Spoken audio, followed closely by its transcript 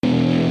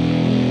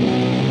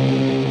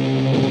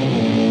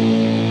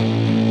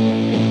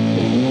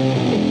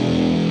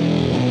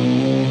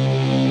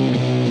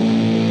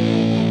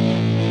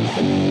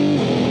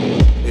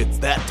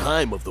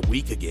time of the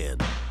week again.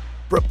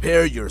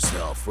 Prepare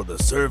yourself for the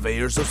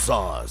surveyors of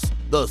sauce,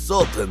 the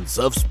sultans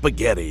of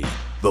spaghetti,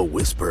 the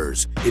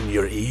whispers in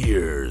your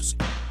ears.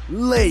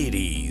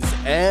 Ladies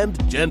and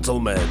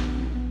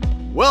gentlemen,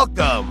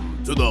 welcome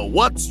to the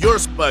What's Your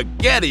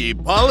Spaghetti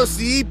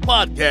Policy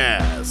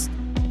podcast.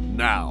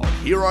 Now,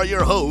 here are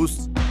your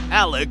hosts,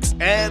 Alex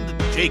and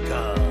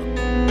Jacob.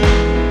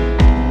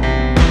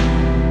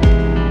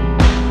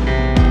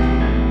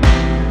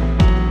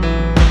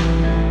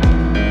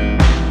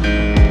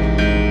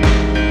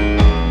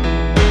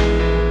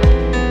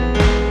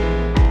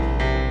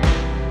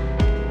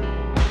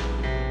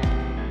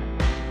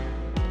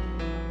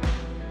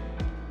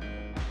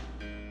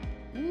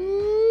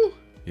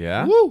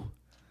 Yeah? Woo!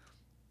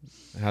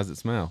 How's it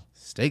smell?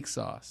 Steak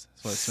sauce.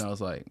 That's what it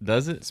smells like.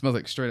 Does It it? smells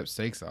like straight up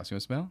steak sauce. You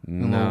want to smell? A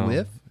No. little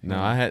whiff? No,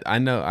 I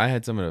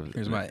had some of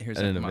Here's my at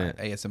an event.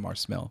 ASMR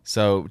smell.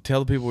 So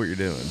tell the people what you're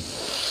doing.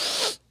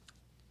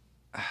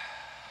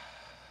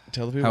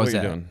 Tell the people How what was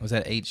you're that? doing. Was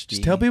that HD?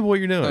 Just tell people what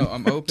you're doing. Oh,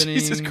 I'm opening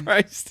Jesus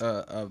Christ.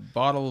 a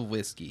bottle of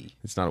whiskey.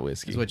 It's not a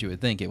whiskey. Is what you would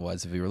think it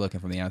was if you were looking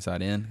from the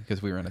outside in,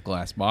 because we were in a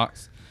glass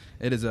box.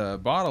 It is a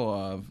bottle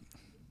of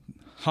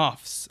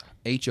Hoffs,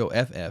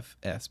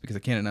 Hoffs, because I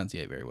can't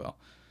enunciate very well.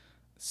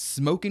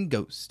 Smokin'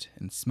 Ghost,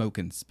 and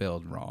smokin'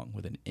 spelled wrong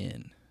with an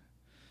N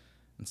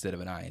instead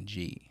of an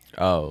ING.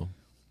 Oh,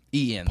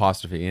 EN.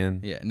 apostrophe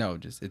N. Yeah, no,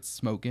 just it's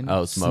smoking.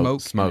 Oh,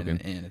 smoking.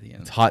 And an N at the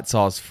end. It's hot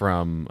sauce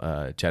from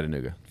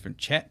Chattanooga. From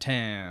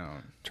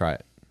Chattown. Try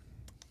it.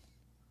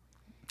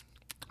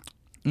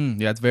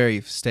 Yeah, it's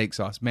very steak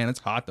sauce. Man, it's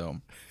hot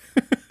though.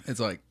 It's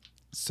like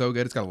so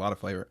good. It's got a lot of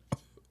flavor.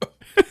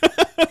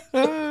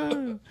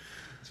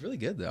 It's really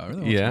good though. I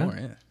really want Yeah? some more.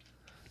 Yeah.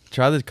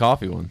 Try the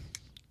coffee one.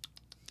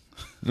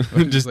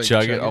 Just like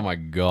chug chug it. it? Oh my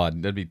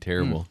god, that'd be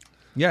terrible.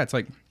 Yeah, it's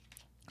like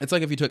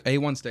if you took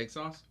A1 steak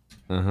sauce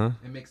Uh-huh.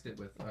 and mixed it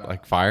with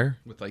Like fire?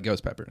 with like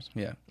ghost peppers.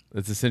 Yeah.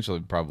 That's essentially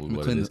probably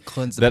what it is.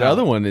 Cleanse the That palate.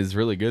 other one is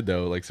really good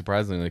though, like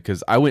surprisingly,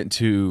 because I went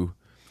to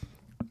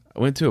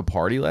a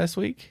party last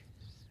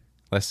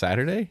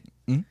Saturday.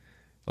 Mhm.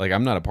 Like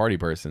I'm not a party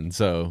person,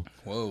 so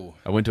Whoa.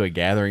 I went to a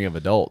gathering of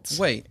adults.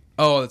 Wait.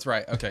 Oh, that's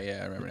right. Okay,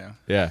 yeah, I remember now.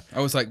 Yeah. I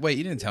was like, wait,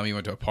 you didn't tell me you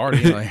went to a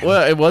party. Like,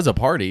 Well, it was a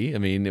party. I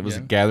mean, it was a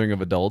Yeah. gathering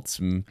of adults,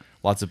 and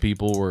lots of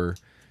people were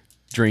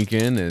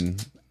drinking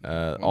and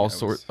all guy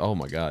sorts. Oh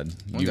my god,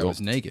 one guy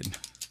was naked.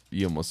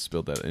 you almost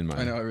spilled that in my.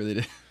 I know, I really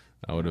did.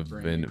 I would have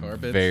Brand new been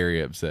carpets. very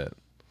upset.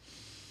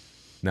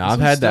 Now This I've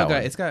one's had still that got-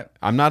 one. It's got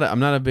I'm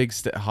not a big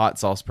hot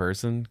sauce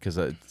person because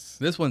it's.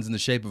 this one's in the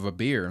shape of a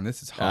beer, and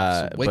this is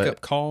hot. Wake but-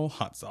 up call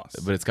hot sauce.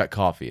 But it's got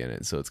coffee in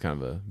it, so it's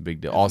kind of a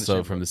big deal. That's in the Also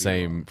shape from of the a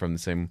beer.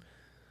 same.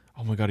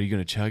 Oh my god, are you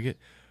gonna chug it?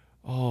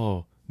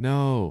 Oh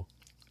no.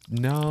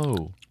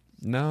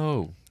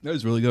 That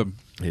was really good.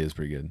 It is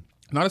pretty good.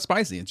 Not as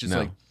spicy. It's just No,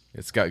 like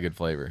it's got good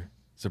flavor.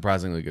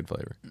 Surprisingly good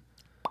flavor.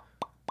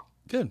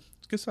 good.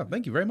 It's good stuff.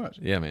 Thank you very much.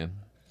 Yeah, man.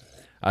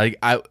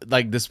 I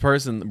like this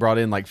person brought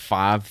in like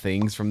 5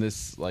 things from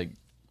this like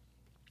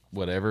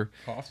whatever.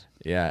 Hoffs.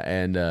 Yeah,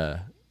 and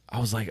I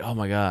was like, oh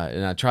my god.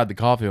 And I tried the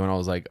coffee one. I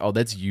was like, oh,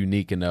 that's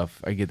unique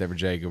enough. I get that for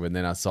Jacob. And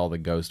then I saw the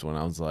ghost one.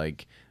 I was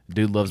like,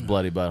 dude loves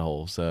bloody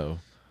butthole. So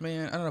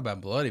Man, I don't know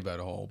about bloody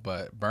butthole,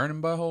 but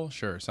burning butthole,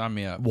 sure, sign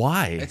me up.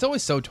 why? It's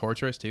always so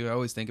torturous too. I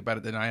always think about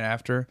it the night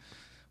after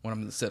when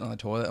I'm sitting on the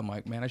toilet. I'm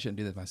like, man, I shouldn't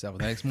do this myself.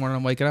 The next morning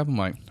I'm waking up, I'm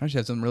like, I should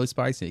have something really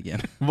spicy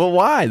again. But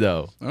why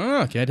though? I don't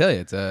know. Can't tell you.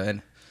 It's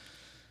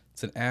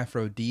an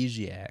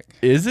aphrodisiac.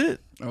 Is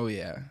it? Oh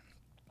yeah.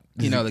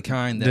 You know the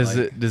kind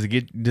that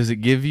Does it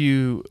give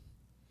you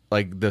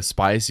like the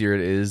spicier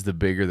it is, the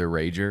bigger the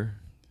rager?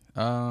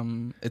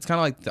 it's kind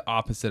of like the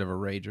opposite of a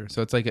rager.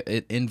 So it's like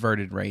an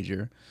inverted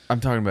rager. I'm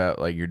talking about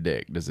like your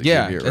dick. Does it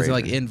Yeah, give you a it's rager?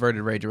 like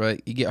inverted rager.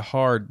 Like you get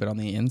hard, but on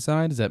the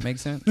inside. Does that make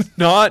sense?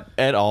 Not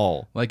at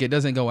all. Like it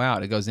doesn't go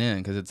out; it goes in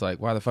because it's like,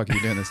 why the fuck are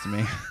you doing this to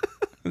me?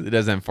 It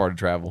doesn't have far to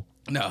travel.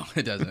 No,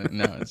 it doesn't.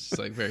 No, it's just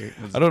like very.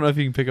 I don't know if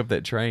you can pick up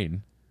that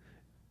train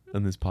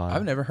on this pod.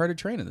 I've never heard a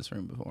train in this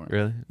room before.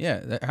 Really? Yeah,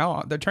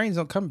 the trains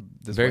don't come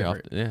this Very way.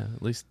 often. Yeah,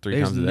 at least 3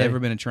 There's times a day. never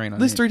been a train on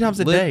At least here. 3 times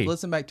a day.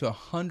 Listen back to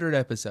 100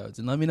 episodes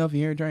and let me know if you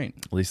hear a train.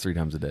 At least 3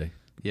 times a day.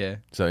 Yeah.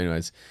 So,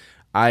 anyways,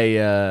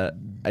 I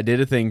did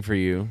a thing for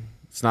you.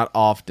 It's not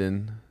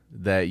often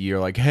that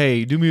you're like,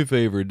 hey, do me a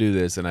favor, do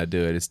this, and I do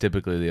it. It's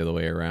typically the other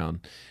way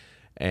around.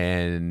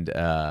 And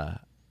I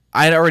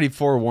had already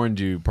forewarned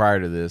you prior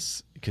to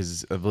this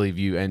because I believe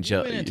you and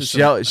went into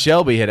some-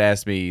 Shelby had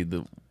asked me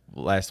the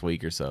last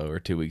week or so, or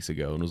 2 weeks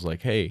ago, and was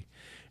like, hey,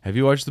 have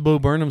you watched the Bo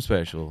Burnham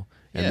special?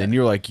 And Yeah. then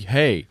you're like,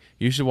 hey,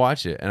 you should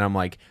watch it. And I'm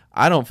like,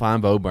 I don't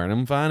find Bo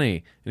Burnham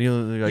funny. And you're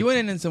like, You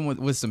went in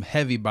with some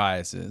heavy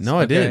biases. no,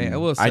 I didn't. I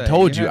will say, I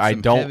told you, had I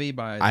some don't. heavy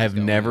biases I have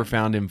going never on.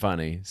 found him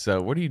funny.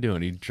 So what are you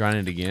doing? Are you trying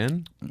it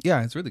again?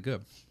 Yeah, it's really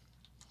good.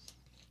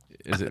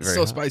 Is it It's very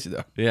so hot? spicy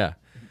though. Yeah.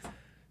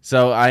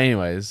 So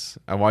anyways,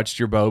 I watched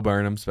your Bo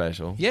Burnham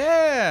special.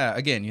 Yeah.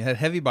 Again, you had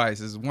heavy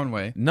biases one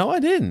way. No, I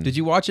didn't. Did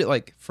you watch it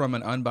like from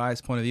an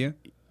unbiased point of view?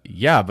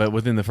 Yeah, but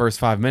within the first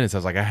 5 minutes, I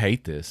was like, I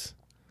hate this.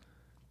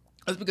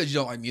 That's because you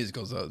don't like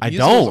musicals, though. I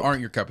Musicals don't.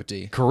 aren't your cup of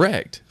tea.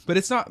 Correct. But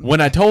it's not.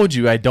 When I told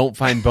you I don't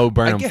find Bo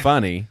Burnham get-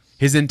 funny,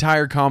 his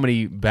entire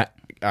comedy.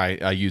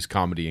 I use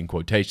comedy in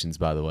quotations,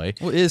 by the way.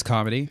 Well, it is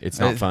comedy. It's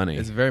not funny.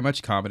 It's very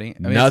much comedy.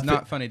 I mean, Nothing- it's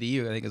not funny to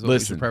you, I think is what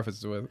Listen. we should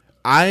preface it with.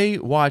 I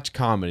watch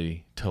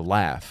comedy to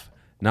laugh,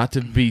 not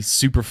to be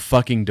super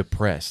fucking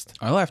depressed.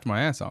 I laughed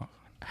my ass off.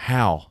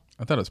 How?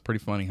 I thought it was pretty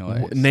funny,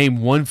 hilarious.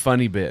 Name one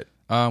funny bit.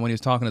 When he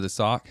was talking to the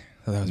sock.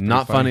 I thought that was pretty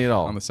Not funny at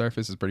all. On the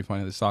surface, it's pretty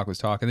funny. The sock was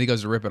talking. Then he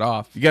goes to rip it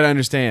off. You got to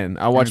understand.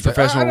 I watched he's like,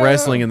 professional "Ah!"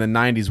 wrestling in the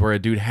 90s where a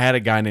dude had a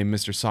guy named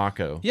Mr.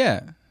 Sacco.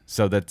 Yeah.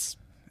 So that's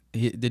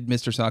Did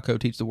Mr. Sacco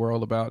teach the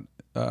world about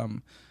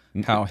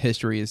how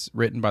history is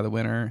written by the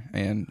winner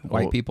and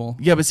white people?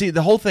 Yeah, but see,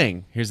 the whole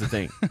thing, here's the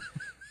thing.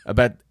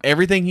 About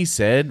everything he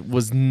said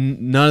was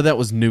none of that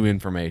was new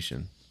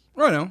information.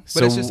 Right, no. But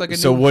So, it's just like a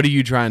so new, what are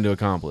you trying to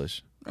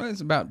accomplish?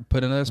 It's about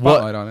putting a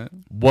spotlight on it.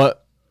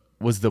 What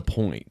was the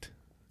point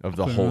of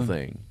the whole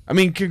thing? I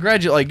mean,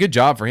 good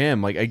job for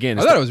him. Like, again,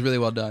 I thought it was really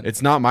well done.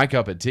 it's not my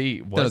cup of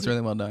tea. I thought it was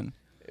really well done.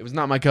 It was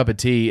not my cup of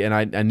tea, and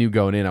I knew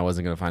going in I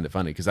wasn't going to find it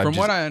funny because From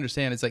what I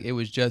understand, it's like it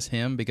was just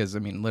him because, I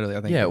mean, literally,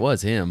 I think it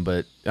was him,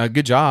 but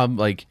good job.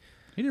 Like,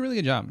 he did a really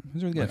good job. He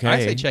was really good. Okay. I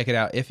say check it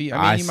out. If he,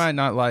 I mean, he might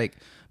not like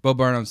Bo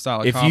Burnham's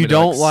style of If you comedy.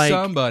 don't like-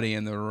 somebody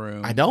in the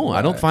room, I don't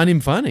but find him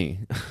funny.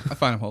 I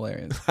find him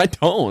hilarious. I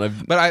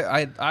don't. But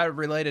I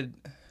related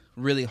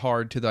really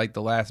hard to like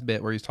the last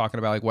bit where he's talking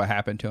about like what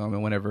happened to him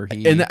and whenever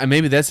he And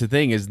maybe that's the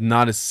thing is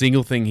not a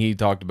single thing he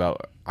talked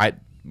about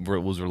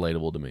was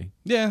relatable to me.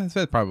 yeah,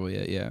 that's probably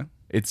it. Yeah,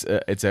 It's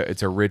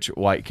a rich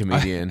white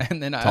comedian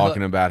And then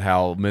talking about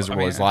how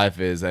miserable I mean, his life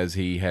is as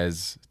he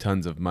has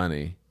tons of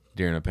money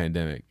during a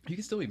pandemic. you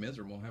can still be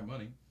miserable and have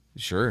money.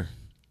 Sure,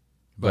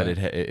 but But-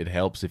 it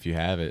helps if you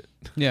have it.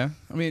 Yeah,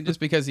 I mean, just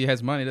because he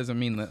has money doesn't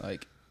mean that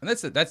like, and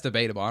that's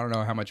debatable. I don't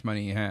know how much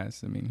money he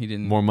has. I mean, he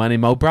didn't. More money,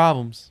 more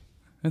problems.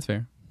 That's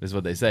fair. Is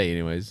what they say,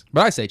 anyways.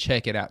 But I say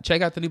check it out.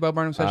 Check out the new Bo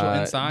Burnham special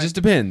Inside. Just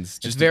depends. It's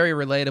Just very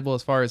relatable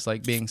as far as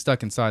like being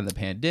stuck inside the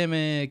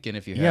pandemic, and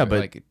if you have but-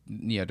 like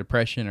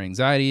depression or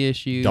anxiety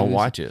issues, don't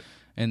watch it.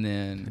 And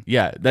then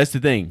Yeah, that's the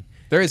thing.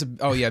 there is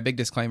big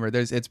disclaimer.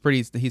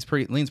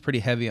 Leans pretty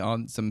heavy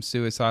on some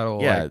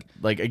suicidal. Yeah,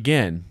 like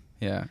again,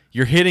 Yeah.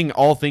 you're hitting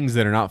all things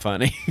that are not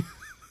funny.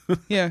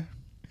 Yeah.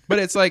 But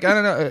it's like, I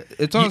don't know.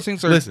 It's one of those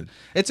things where listen.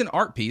 it's an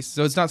art piece,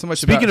 so it's not so much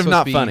Speaking about of supposed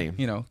not to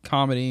be, funny.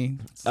 Comedy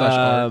 /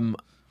 art.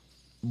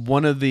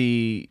 One of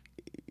the.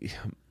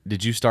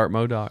 Did you start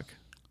MODOK?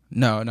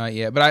 No, not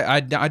yet. But I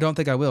don't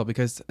think I will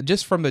because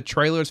just from the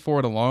trailers for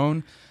it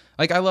alone,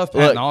 like I love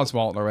Patton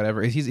Oswalt or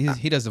whatever.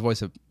 He does the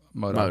voice of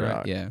MODOK,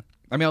 right? Yeah.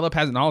 I mean, I love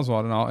Patton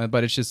Oswalt and all,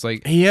 but it's just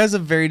like He has a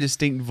very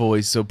distinct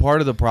voice. So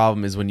part of the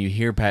problem is when you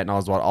hear Patton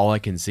Oswalt, all I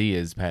can see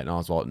is Patton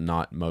Oswalt,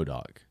 not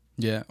MODOK.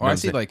 yeah. Or No, I I'm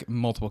see saying- like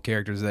multiple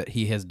characters that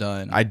he has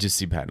done. I just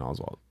see Patton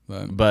Oswalt,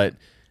 But- but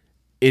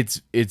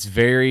it's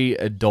very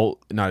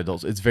not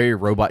adults. It's very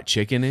Robot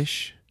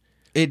Chicken-ish.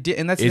 It did,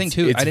 and that's the thing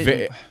too. I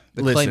didn't.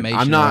 The listen, claymation.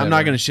 I'm or not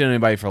whatever. going to shit on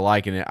anybody for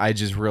liking it. I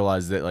just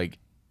realized that like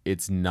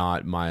it's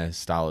not my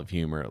style of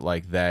humor.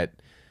 Like that,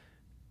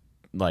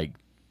 like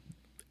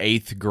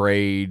 8th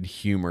grade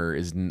humor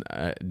is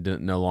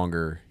no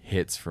longer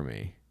hits for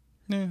me,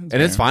 Yeah, and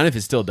it's fine if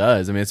it still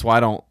does. I mean, it's why I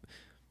don't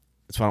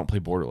play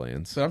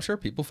Borderlands. So I'm sure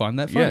people find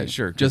that funny. Yeah,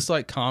 sure. Just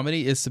like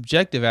comedy is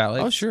subjective,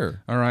 Alex. Oh,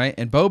 sure. All right.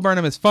 And Bo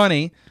Burnham is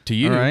funny. To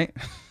you. All right.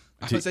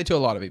 I would say to a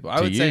lot of people. I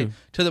to would say you.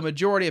 to the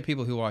majority of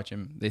people who watch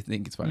him, they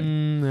think it's funny,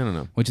 I don't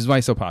know. which is why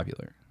he's so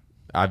popular.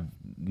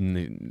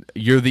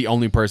 You're the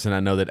only person I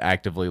know that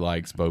actively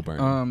likes Bo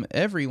Burnham.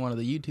 Every one of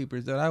the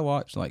YouTubers that I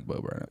watch like Bo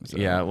Burnham. So.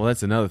 Yeah, well,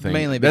 that's another thing.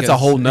 Mainly that's a because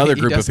whole nother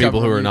he group does of people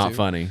come who are from not YouTube.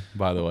 funny,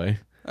 by the way.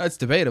 That's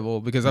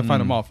debatable because I find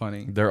them all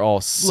funny. They're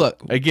all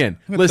Look, again.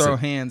 I'm gonna throw Listen,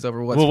 hands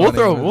over what's well,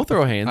 funny. we'll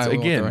throw hands I will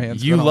again. throw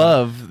hands, You but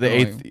love the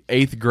I don't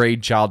eighth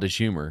grade childish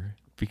humor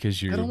because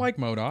you I don't like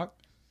MODOK.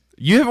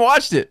 you haven't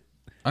watched it.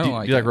 I don't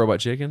like you like it. Robot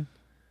Chicken?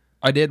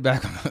 I did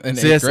back in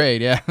See, 8th that's-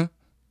 grade, yeah.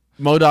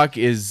 MODOK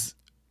is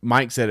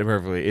Mike said it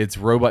perfectly. It's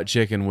Robot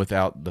Chicken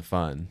without the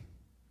fun,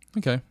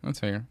 Okay, that's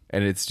fair.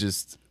 and it's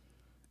just.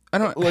 I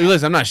don't. Like,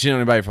 listen, I'm not shitting on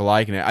anybody for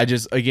liking it. I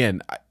just,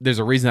 again, there's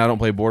a reason I don't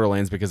play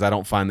Borderlands because I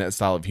don't find that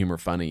style of humor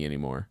funny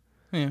anymore.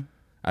 Yeah.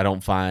 I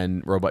don't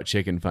find Robot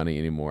Chicken funny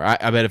anymore.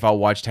 I bet if I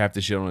watched half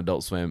the shit on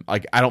Adult Swim,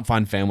 like I don't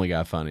find Family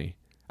Guy funny.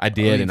 I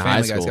did in high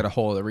Family school. Guy's got a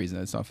whole other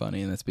reason it's not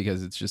funny, and that's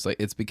because it's just like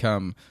it's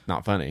become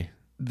Not funny.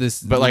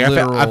 this. But like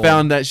literal, I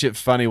found that shit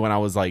funny when I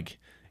was like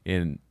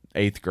in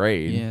 8th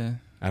grade. Yeah,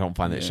 I don't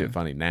find that Yeah. shit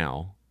funny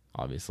now,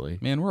 obviously.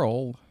 man, we're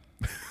old.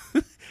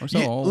 We're so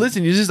old.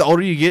 Listen, you just the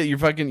older you get,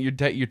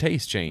 your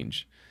tastes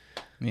change.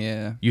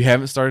 Yeah. You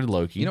haven't started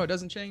Loki. You know what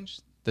doesn't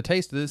change? The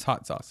taste of this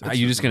hot sauce. Are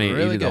you just gonna eat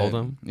it the whole good.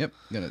 time? Yep.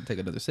 Gonna take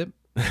another sip.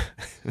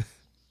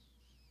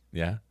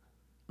 Yeah.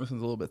 This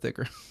one's a little bit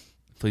thicker.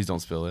 Please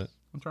don't spill it.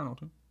 I'm trying not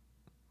to.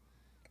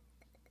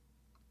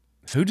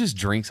 Who just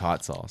drinks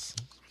hot sauce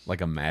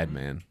like a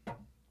madman?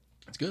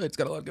 It's good. It's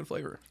got a lot of good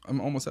flavor. I'm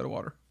almost out of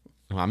water.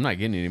 Well, I'm not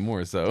getting any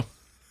more, so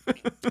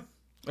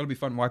It'll be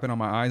fun wiping on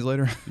my eyes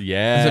later.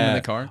 yeah. Is it in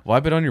the car?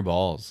 Wipe it on your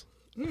balls.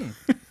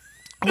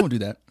 I won't do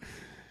that.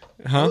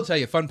 I will tell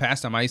you a fun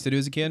pastime I used to do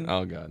as a kid.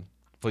 Oh God!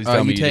 Please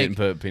tell me you didn't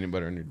put peanut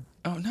butter in your.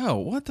 Oh no!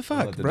 What the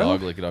fuck, Let the bro?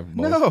 dog lick it off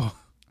your balls.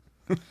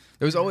 No.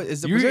 There was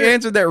always. You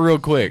answered that real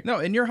quick. No,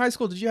 in your high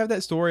school, did you have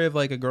that story of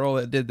like a girl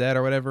that did that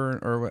or whatever,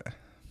 or what?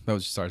 That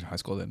was started in high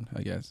school then,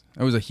 I guess.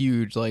 It was a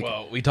huge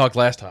Well, we talked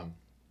last time.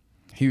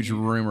 huge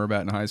rumor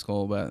about in high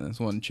school about this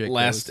one chick.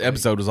 Last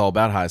episode was all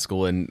about high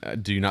school, and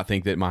do you not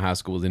think that my high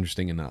school was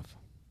interesting enough?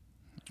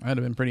 That'd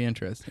have been pretty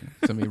interesting.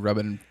 Somebody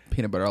rubbing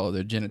peanut butter all over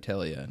their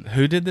genitalia. And,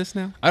 Who did this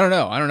now? I don't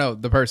know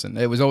the person.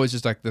 It was always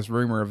just like this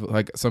rumor of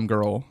like some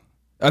girl.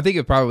 I think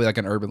it's probably like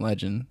an urban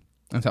legend.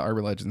 That's how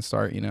urban legends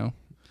start, you know.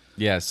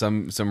 Yeah,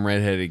 some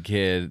redheaded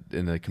kid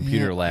in the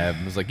computer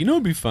lab was like,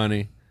 it'd be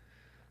funny.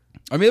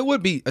 I mean, it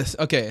would be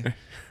okay.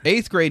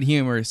 8th grade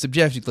humor,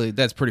 subjectively,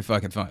 that's pretty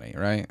fucking funny,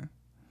 right?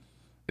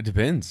 It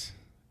depends.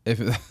 If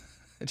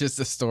just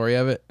the story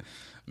of it,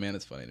 man,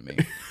 it's funny to me.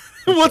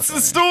 What's the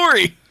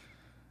story?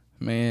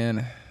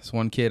 Man, this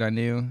one kid I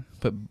knew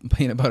put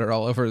peanut butter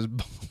all over his.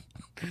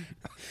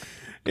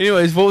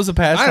 Anyways, what was the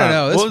pastime? I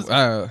don't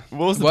know.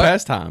 What was the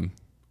pastime?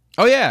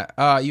 Oh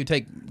yeah, you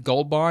take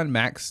Gold Bond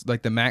Max,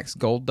 like the Max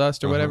Gold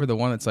Dust or whatever, the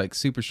one that's like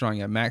super strong.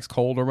 Yeah, Max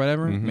Cold or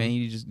whatever. Man,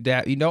 you just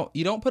dab. You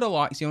don't put a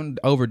lot. So you don't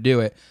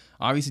overdo it.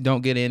 Obviously,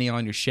 don't get any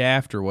on your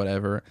shaft or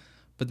whatever.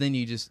 But then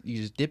you just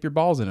dip your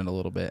balls in it a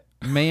little bit.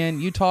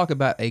 Man, you talk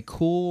about a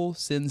cool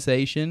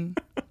sensation.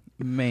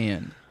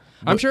 Man,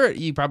 I'm sure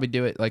you probably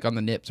do it like on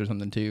the nips or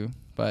something too.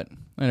 But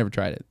I never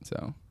tried it,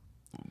 so.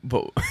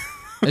 But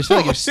I just feel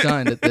like you're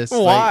stunned at this.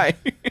 Why?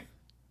 Like,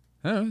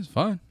 I don't know. It's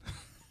fun.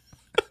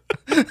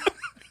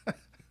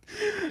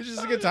 It's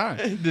just a good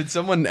time. Did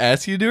someone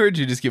ask you to do it, or did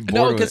you just get bored?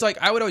 No, because like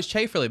I would always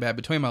chafe really bad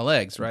between my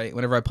legs, right?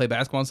 Whenever I play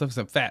basketball and stuff, because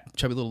I'm fat,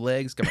 chubby little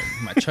legs, got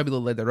my chubby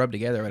little leg that rub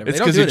together. Or whatever. It's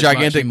because your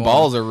gigantic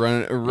balls are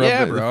running.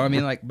 Yeah, bro. I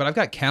mean, like, but I've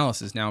got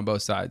calluses now on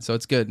both sides, so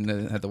it's good and I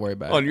don't have to worry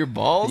about it. On your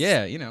balls?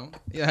 Yeah, you know,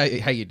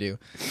 how you do.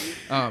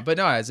 But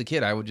no, as a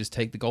kid, I would just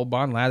take the Gold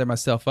Bond, lather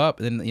myself up,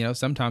 and then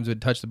sometimes it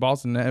would touch the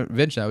balls, and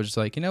eventually I was just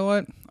like, you know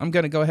what? I'm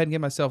gonna go ahead and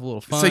give myself a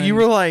little fun. So you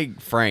were like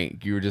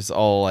Frank. You were just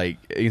all like,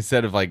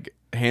 instead of like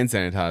hand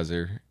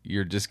sanitizer,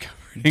 you're just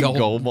covered in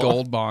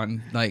Gold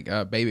Bond, like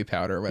baby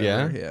powder or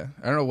whatever. Yeah.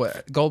 I don't know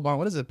what Gold Bond.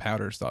 What is the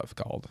powder stuff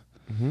called?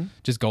 Mm-hmm.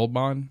 Just Gold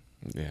Bond.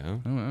 Yeah. I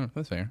don't know.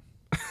 That's fair.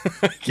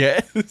 I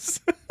guess.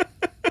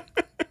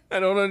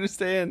 I don't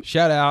understand.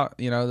 Shout out.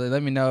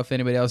 Let me know if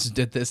anybody else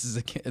did this as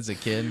a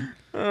kid.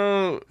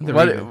 Oh,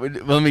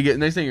 let me get.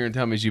 Next thing you're gonna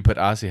tell me is you put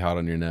Icy Hot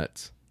on your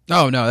nuts.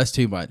 Oh no, that's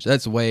too much.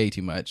 That's way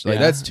too much. Like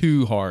that's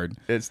too hard.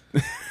 It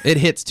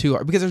hits too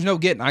hard because there's no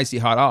getting Icy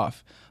Hot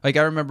off. Like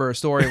I remember a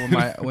story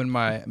when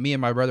me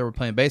and my brother were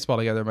playing baseball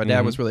together. My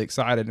dad was really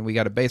excited, and we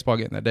got a baseball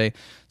game that day.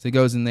 So he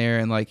goes in there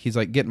and like he's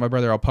like getting my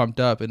brother all pumped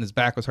up, and his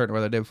back was hurting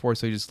the day before,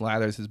 so he just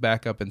lathers his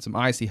back up in some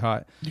Icy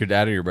Hot. Your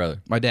dad or your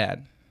brother? My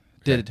dad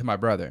did it to my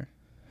brother.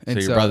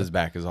 And so your brother's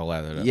back is all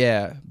lathered up.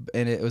 Yeah,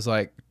 and it was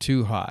like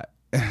too hot.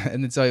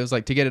 And then so he was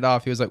like, to get it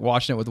off, he was like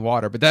washing it with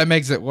water, but that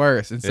makes it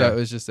worse. And so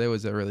it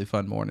was a really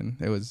fun morning.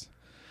 It was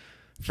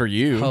for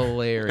you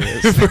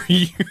hilarious. For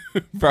you,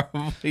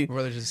 probably. My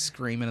brother's just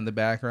screaming in the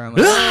background.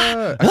 Like,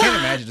 I can't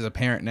imagine as a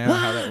parent now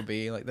how that would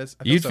be. Like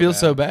you'd feel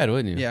so bad,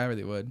 wouldn't you? Yeah, I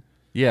really would.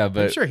 Yeah,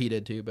 but I'm sure he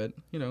did too. But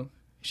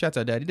shouts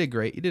out, Dad. He did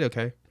great. He did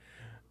okay.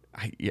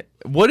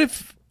 What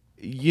if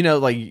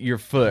like your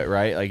foot,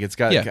 right? Like it's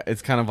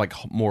kind of like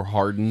more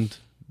hardened.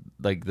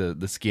 Like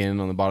the skin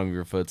on the bottom of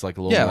your foot's like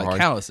a little more hard.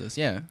 Calluses.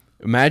 Yeah.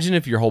 Imagine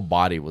if your whole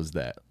body was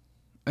that.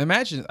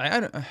 Imagine.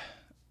 I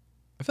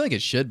feel like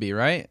it should be,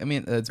 right? I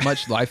mean, as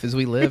much life as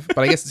we live, but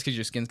I guess it's because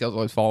your skin scales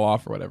always fall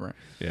off or whatever.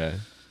 Yeah.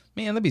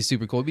 Man, that'd be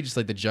super cool. It'd be just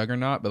like the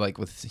Juggernaut, but like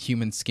with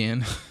human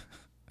skin.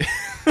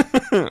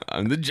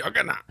 I'm the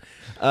Juggernaut.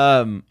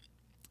 Let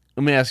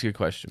me ask you a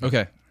question.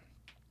 Okay.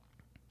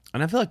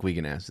 And I feel like we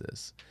can ask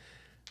this.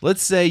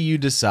 Let's say you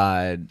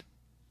decide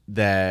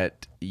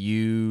that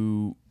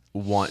you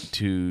want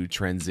to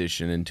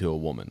transition into a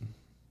woman.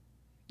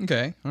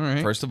 Okay, all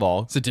right. First of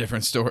all, it's a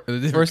different story.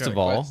 First of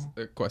all,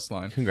 quest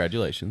line.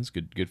 Congratulations,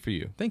 good for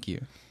you. Thank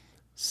you.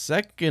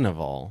 Second of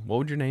all, what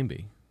would your name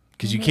be?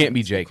 Because you can't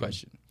be Jacob.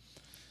 Question.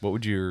 What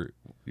would your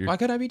Why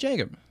could I be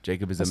Jacob?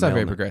 Jacob is That's a male not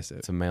very name. progressive.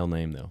 It's a male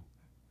name though.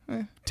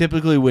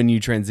 Typically, when you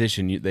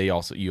transition, you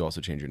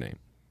also change your name.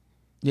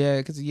 Yeah,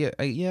 because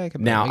I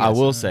could. Now I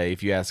will say,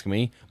 if you ask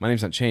me, my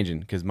name's not changing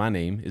because my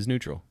name is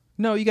neutral.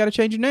 No, you got to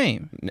change your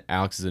name.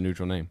 Alex is a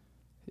neutral name.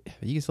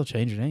 You can still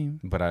change your name,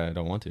 but I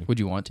don't want to. Would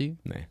you want to?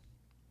 Nah.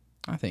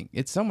 I think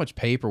it's so much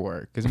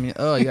paperwork because you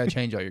got to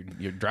change all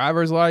your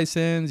driver's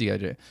license. You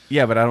got to.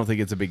 Yeah, but I don't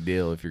think it's a big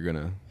deal if you're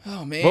gonna.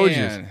 Oh man. What would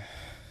you?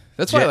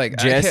 That's why like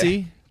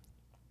Jesse.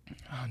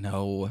 Oh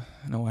no!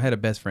 I had a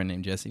best friend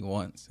named Jesse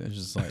once. It was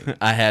just like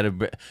I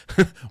had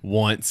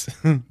once.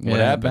 What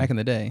happened? Back in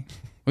the day?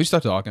 We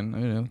stopped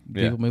talking.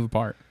 People move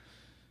apart.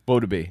 What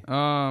would it be?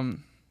 Let's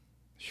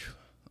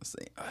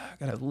see. I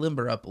gotta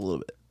limber up a little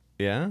bit.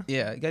 Yeah.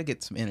 Yeah, I gotta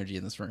get some energy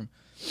in this room.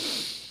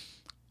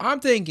 I'm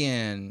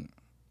thinking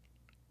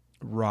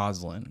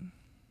Rosalind.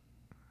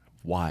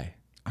 Why?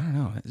 I don't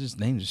know.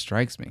 Name just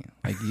strikes me.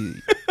 Like you,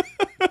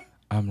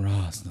 I'm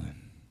Rosalind.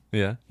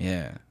 Yeah.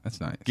 Yeah, that's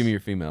nice. Give me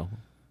your female.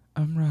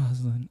 I'm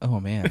Rosalind. Oh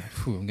man,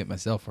 Phew, I'm getting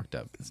myself worked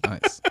up. It's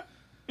nice.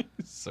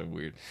 It's so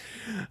weird.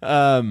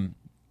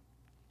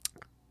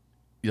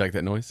 You like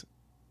that noise?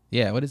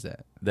 Yeah, what is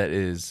that? That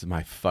is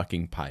my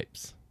fucking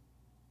pipes.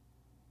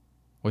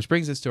 Which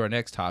brings us to our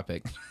next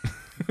topic.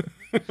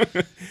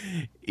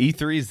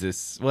 E3's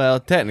this. Well,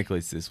 technically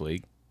it's this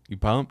week. You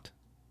pumped?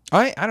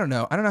 I don't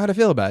know. I don't know how to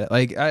feel about it.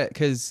 Like,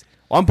 because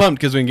Well, I'm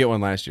pumped because we didn't get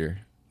one last year.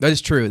 that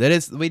is true. That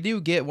is, we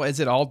do get. What is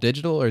it? All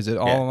digital or is it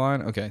all Yeah.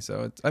 online? Okay,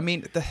 so it's. I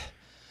mean,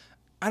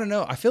 I don't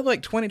know. I feel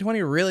like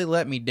 2020 really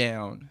let me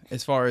down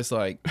as far as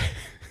like.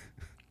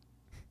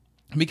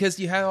 Because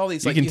you had all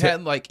these, like, you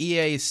had like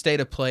EA State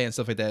of Play and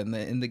stuff like that,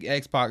 and the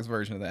Xbox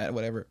version of that,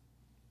 whatever.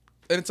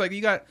 And it's like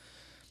you got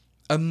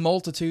a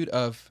multitude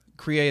of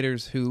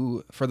creators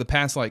who, for the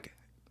past like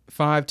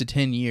 5 to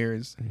 10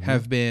 years,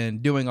 have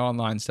been doing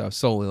online stuff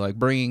solely, like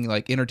bringing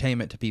like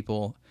entertainment to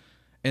people,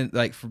 and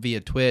like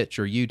via Twitch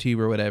or YouTube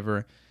or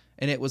whatever.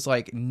 And it was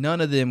like none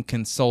of them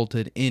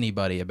consulted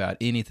anybody about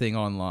anything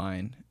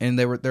online, and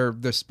their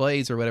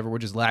displays or whatever were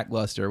just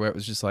lackluster. Where it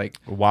was just like,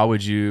 Why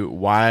would you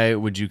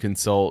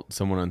consult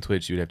someone on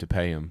Twitch? You'd have to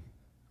pay him.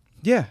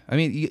 yeah, I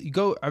mean, you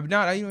go. I'm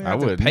not. I don't even have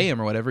to wouldn't. pay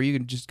them or whatever. You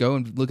can just go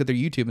and look at their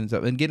YouTube and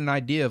stuff and get an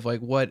idea of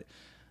like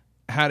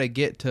how to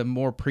get to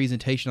more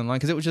presentation online,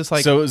 because it was just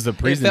like, So it was the it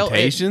felt-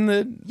 presentation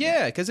that.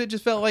 yeah, because it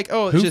just felt like,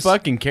 oh, it's Who just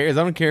fucking cares?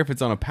 I don't care if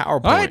it's on a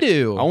PowerPoint. I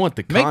do. I want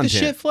the Make content. the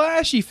shit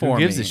flashy for Who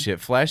me. gives a shit?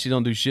 Flashy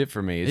don't do shit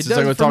for me. It's It just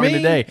like we're does for talking me.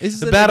 today. This is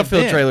The an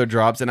Battlefield event. trailer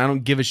drops, and I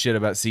don't give a shit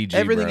about CG.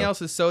 Everything bro.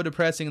 else is so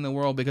depressing in the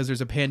world because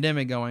there's a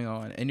pandemic going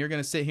on, and you're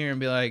gonna sit here and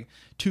be like,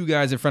 two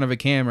guys in front of a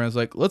camera is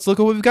like, let's look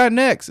at what we've got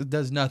next. It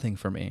does nothing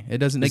for me. It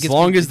doesn't. As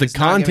long as the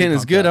content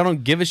is good, I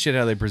don't give a shit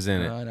how they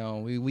present it. I know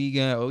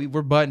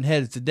we're butting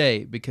heads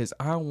today because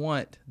I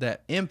want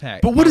that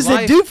impact. But what does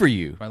that do for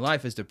you? My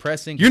life is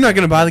depressing. You're not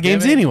going to buy the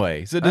games Damn it.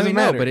 anyway, so it doesn't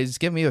matter. No, but just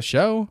give me a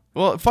show.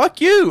 Well, fuck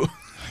you.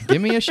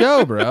 Give me a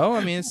show, bro.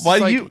 I mean, it's Why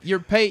like you-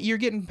 you're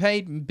getting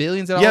paid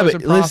billions of Yeah, dollars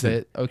but in profit.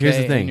 listen, Okay, here's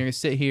the thing. and you're gonna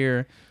sit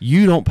here.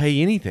 You don't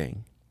pay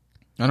anything.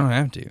 I don't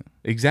have to.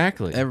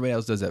 Exactly. Everybody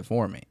else does that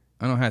for me.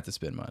 I don't have to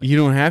spend money. You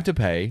don't have to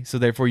pay, so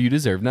therefore you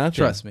deserve nothing.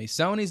 Trust me,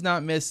 Sony's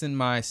not missing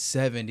my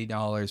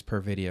 $70 per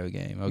video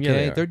game. Okay,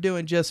 they are. they're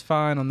doing just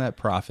fine on that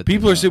profit.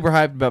 People are they're super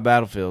hyped about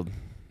Battlefield.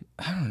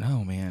 I don't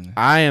know, man.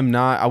 I am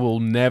not. I will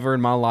never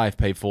in my life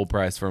pay full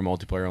price for a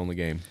multiplayer only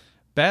game.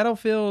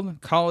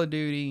 Battlefield, Call of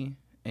Duty,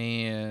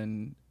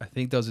 and I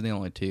think those are the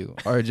only two.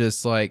 Are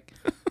just like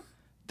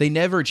they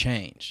never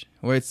change.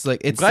 Where it's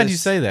like it's. I'm glad this- you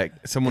say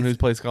that. Someone who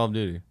plays Call of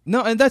Duty.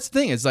 No, and that's the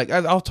thing. It's like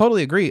I'll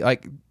totally agree.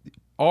 Like,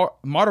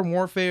 Modern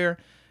Warfare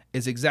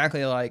is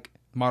exactly like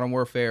Modern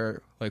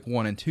Warfare like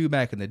 1 and 2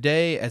 back in the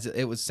day. As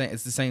it was,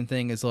 it's the same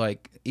thing as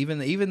like even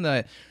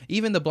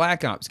the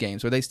Black Ops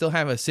games, where they still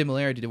have a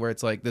similarity to where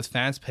it's like this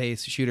fast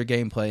paced shooter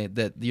gameplay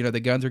that the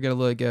guns are gonna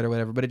look good or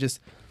whatever, but it just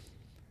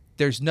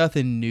there's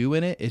nothing new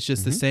in it. It's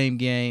just the same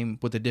game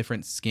with a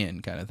different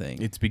skin kind of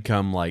thing. It's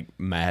become like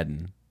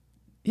Madden.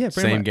 Yeah,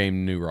 pretty Same much.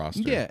 game, new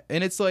roster. Yeah,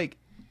 and it's like,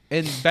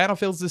 and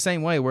Battlefield's the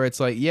same way, where it's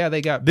like, yeah,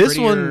 they got This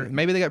prettier, one-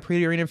 maybe they got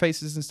prettier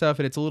interfaces and stuff,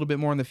 and it's a little bit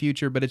more in the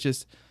future, but it's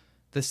just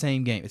the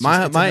same game. It's My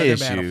just, it's my another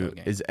issue Battlefield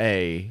game. is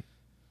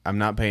I'm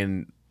not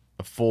paying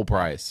a full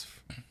price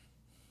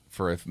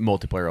for a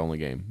multiplayer only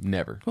game.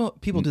 Never. well,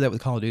 people do that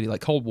with Call of Duty,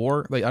 like Cold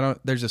War. Like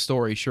there's a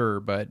story, sure,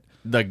 but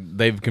Like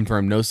they've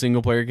confirmed no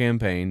single player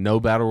campaign, no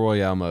battle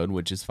royale mode,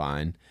 which is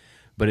fine,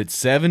 but it's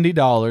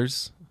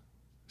 $70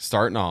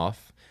 starting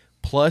off.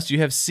 Plus you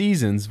have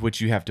seasons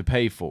which you have to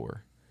pay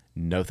for.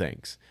 No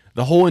thanks.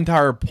 The whole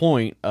entire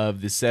point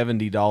of the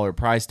 $70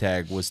 price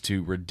tag was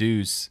to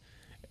reduce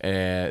 /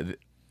 eliminate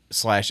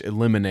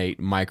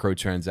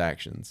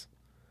microtransactions.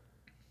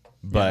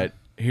 But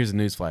here's a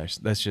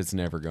newsflash: that shit's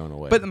never going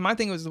away. but my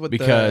thing was with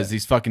because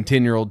these fucking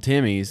 10-year-old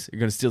Timmies are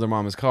gonna steal their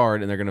mama's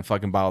card and they're gonna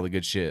fucking buy all the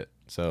good shit.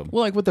 So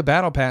well, like with the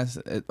Battle Pass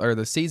or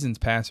the Seasons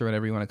Pass or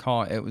whatever you want to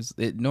call it,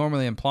 it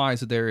normally implies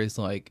that there is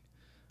like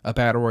a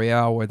battle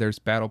royale where there's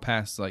battle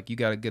pass, like you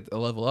got to get a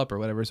level up or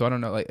whatever. So I don't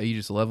know, like are you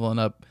just leveling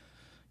up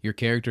your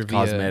character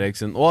via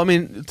cosmetics and well, I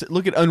mean,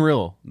 look at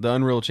Unreal, the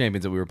Unreal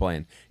Champions that we were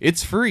playing.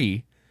 It's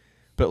free,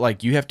 but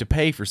like you have to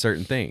pay for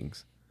certain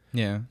things.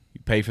 Yeah,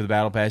 You pay for the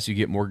battle pass, you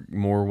get more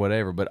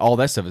whatever, but all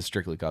that stuff is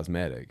strictly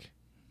cosmetic.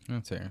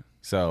 that's fair.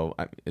 So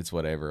it's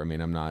whatever. I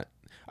mean, I'm not.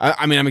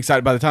 I mean, I'm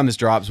excited. By the time this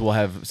drops, we'll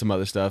have some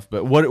other stuff.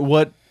 But what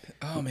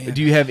Oh man,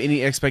 do you have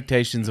any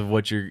expectations of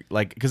what you're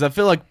like? Because I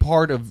feel like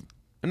part of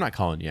I'm not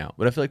calling you out,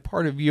 but I feel like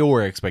part of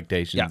your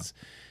expectations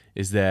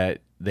is that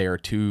they are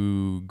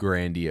too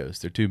grandiose.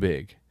 They're too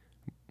big.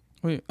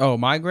 Wait, oh,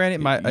 my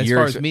granted, as You're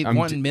far as ex- me I'm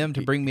wanting t- them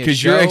to bring me a Because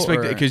show.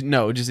 because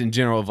no, just in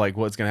general of like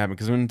what's going to happen.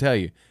 Because I'm going to tell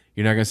you,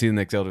 you're not going to see the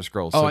next Elder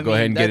Scrolls. So I go mean,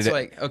 ahead and get that's it.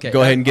 like, okay,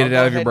 go ahead and get I'll it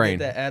out go of your ahead and brain.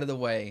 Get that out of the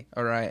way.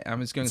 All right,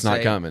 I'm just going to It's say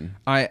not coming.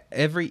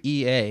 Every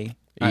EA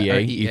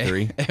EA,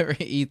 E3. Every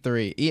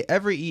E3.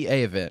 Every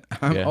EA event.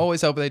 I'm Yeah.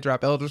 always hoping they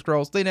drop Elder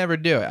Scrolls. They never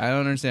do it. I don't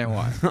understand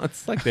why.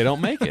 It's like they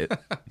don't make it.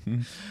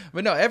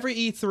 But no, every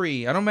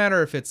E3, I don't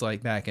matter if it's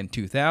like back in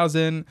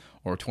 2000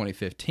 or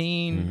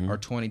 2015 or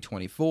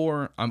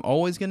 2024, I'm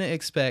always going to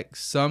expect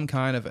some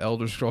kind of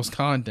Elder Scrolls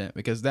content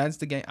because that's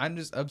the game. I'm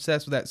just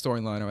obsessed with that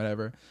storyline or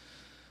whatever.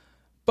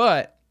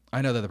 But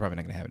I know that they're probably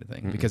not going to have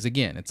anything because,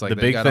 again, it's like The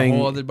they've big got thing- a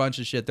whole other bunch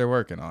of shit they're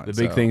working on. The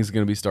big thing is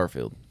going to be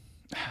Starfield.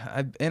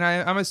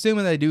 I'm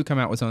assuming they do come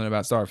out with something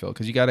about Starfield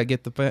because you got to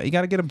get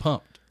them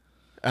pumped.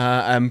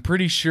 I'm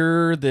pretty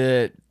sure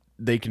that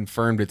they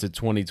confirmed it's a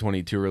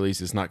 2022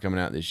 release. It's not coming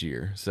out this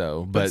year.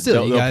 So, but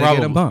still, you gotta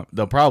get 'em pumped.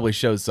 they'll probably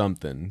show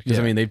something because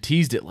Yeah. I mean they've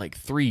teased it like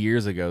 3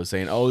 years ago,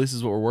 saying, "Oh, this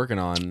is what we're working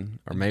on,"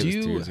 or maybe it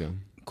was 2 years ago.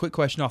 Quick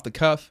question off the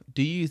cuff.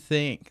 Do you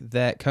think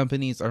that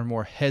companies are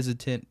more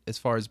hesitant as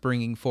far as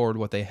bringing forward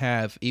what they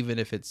have, even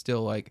if it's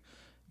still like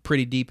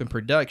pretty deep in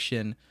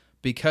production,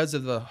 because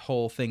of the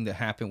whole thing that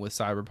happened with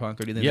Cyberpunk?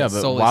 Or do you think Yeah, it's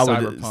but solely why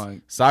would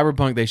Cyberpunk?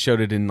 Cyberpunk? They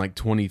showed it in like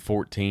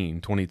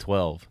 2014,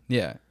 2012.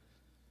 Yeah.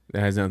 It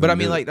has nothing. But I to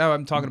mean, do- like, no,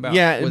 I'm talking about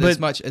Yeah, with but-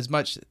 as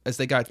much as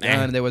they got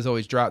done, they would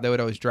always drop.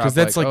 'Cause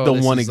that's like the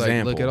this one is, like, look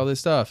example. at all this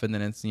stuff, and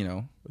then it's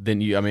then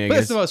you. I mean, I But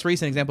guess it's the most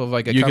recent example of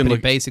like a You can company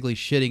look- basically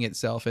shitting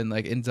itself and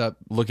like ends up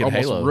Look at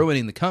almost Halo.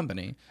 ruining the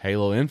company.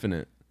 Halo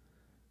Infinite.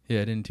 Yeah,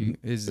 it didn't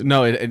is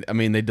No, I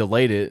mean they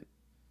delayed it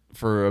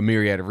for a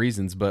myriad of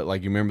reasons, but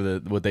like you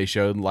remember what they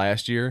showed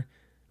last year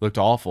looked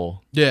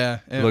awful. yeah.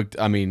 It looked,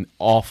 I mean,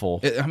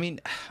 awful. I mean,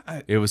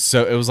 It was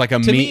like a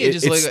meme. to me, it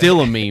just It's looked still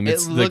a meme. It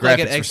It's the looked like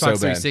an graphics were Xbox so bad.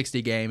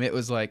 360 game. It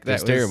was like that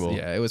was terrible.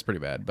 Yeah, it was pretty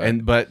bad.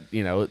 But But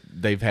you know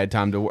they've had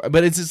time to work.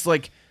 But it's just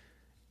like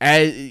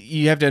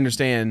you have to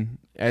understand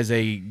as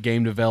a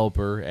game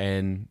developer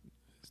and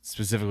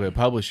specifically a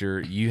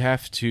publisher, you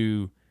have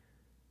to.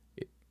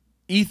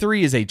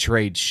 E3 is a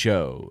trade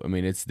show. I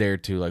mean, it's there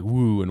to like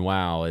woo and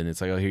wow, and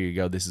it's like, oh, here you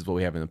go. This is what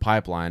we have in the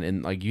pipeline,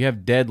 and like you have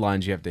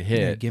deadlines you have to hit.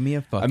 yeah, give me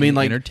a fucking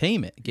like,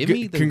 entertainment. Give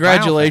me the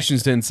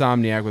congratulations to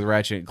Insomniac with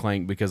Ratchet and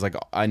Clank because like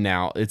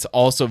now it's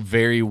also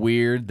very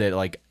weird that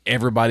like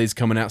everybody's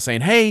coming out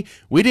saying, "Hey,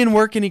 we didn't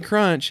work any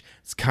crunch."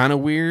 It's kind of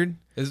weird.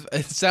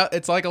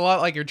 It's like a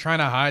lot like you're trying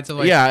to hide something.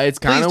 Like, Yeah, it's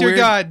kind please, of dear weird.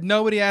 God,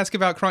 nobody asked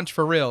about crunch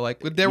for real. Like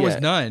there was Yeah.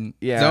 none.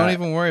 Yeah. Don't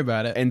even worry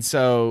about it. And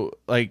so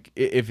like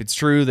if it's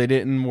true they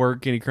didn't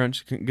work any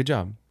crunch, good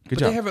job. Good But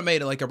job. they haven't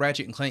made like a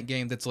Ratchet and Clank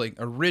game that's like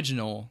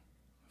original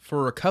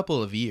for a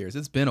couple of years.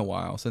 It's been a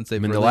while since they've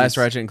I mean, the released. last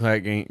Ratchet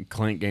and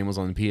Clank game was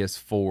on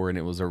PS4, and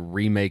it was a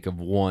remake of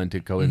 1 to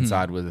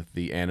coincide Mm-hmm. with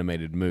the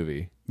animated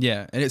movie.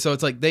 Yeah, and so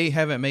it's like they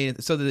haven't made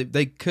it, so that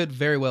they could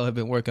very well have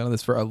been working on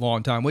this for a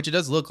long time, which it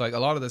does look like a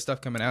lot of the stuff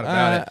coming out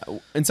about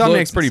it. Insomniac's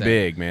looks pretty insane.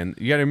 big, man.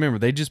 You got to remember,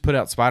 they just put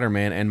out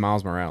Spider-Man and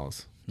Miles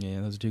Morales.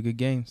 Yeah, those are two good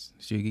games.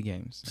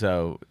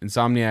 So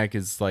Insomniac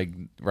is like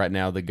right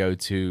now the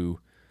go-to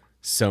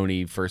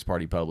Sony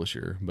first-party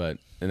publisher,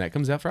 and that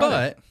comes out Friday.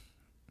 But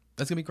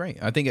that's gonna be great.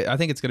 I think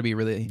it's gonna be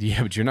really.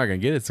 Yeah, but you're not gonna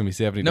get it. It's gonna be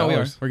 $70. No,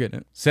 we're getting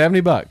it.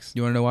 $70.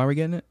 You want to know why we're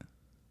getting it?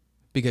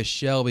 Because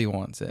Shelby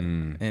wants it,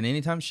 Mm. and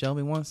anytime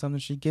Shelby wants something,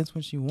 she gets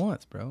what she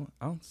wants, bro.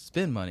 I don't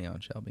spend money on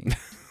Shelby.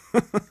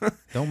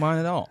 Don't mind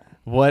at all.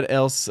 What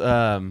else?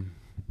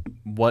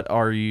 What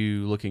are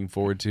you looking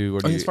forward to?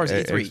 Or As far as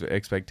E3.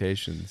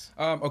 expectations?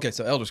 Okay,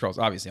 so Elder Scrolls,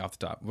 obviously off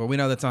the top. Well, we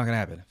know that's not gonna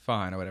happen.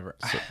 Fine or whatever.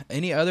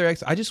 Any other?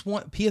 I just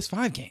want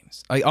PS5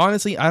 games. Like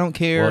honestly, I don't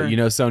care. Well, you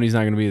know Sony's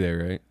not gonna be there,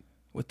 right?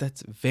 What?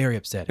 That's very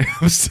upsetting.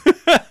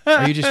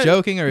 Are you just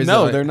joking, or is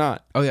no, it like, they're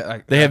not. Oh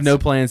yeah, They have that's no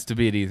plans to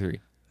be at E3.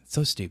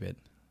 So stupid.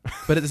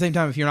 But at the same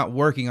time, if you're not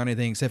working on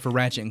anything except for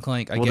Ratchet and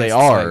Clank, I Well, guess they it's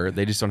are. like-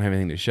 They just don't have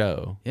anything to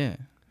show. yeah,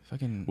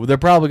 fucking. Well, they're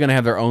probably gonna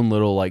have their own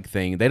little like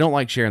thing. They don't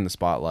like sharing the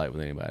spotlight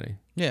with anybody.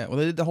 Yeah, well,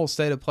 they did the whole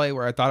state of play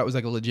where I thought it was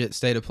like a legit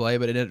state of play,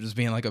 but it ended up just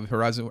being like a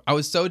Horizon. I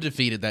was so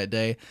defeated that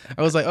day.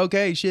 I was like,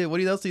 okay, shit,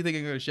 what else do you think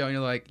I'm going to show? And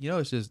you're like,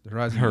 it's just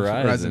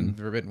Horizon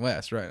Forbidden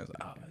West, right? I was like,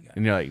 oh my god.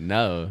 And you're like,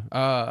 no.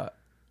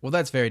 Well,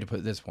 that's very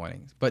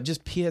disappointing. But just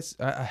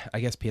I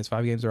guess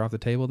PS5 games are off the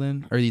table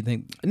then, or do you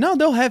think No,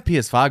 they'll have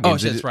PS5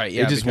 games. shit, that's right,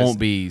 yeah, it just because won't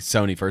be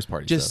Sony first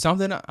party just stuff.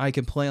 something I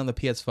can play on the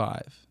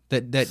PS5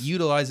 that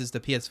utilizes the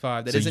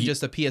PS5 that So isn't you-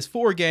 just a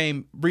PS4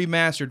 game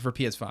remastered for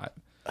PS5?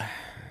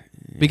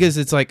 Because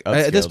it's like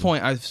at this Upscaled.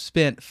 point I've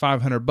spent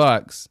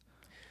 $500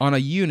 on a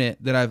unit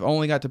that I've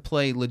only got to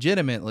play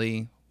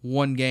legitimately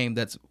one game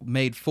that's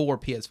made for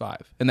PS5,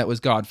 and that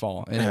was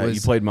Godfall, and it was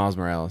you played Miles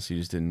Morales. You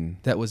just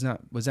didn't. that was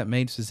that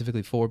made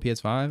specifically for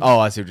PS5? Oh,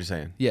 I see what you're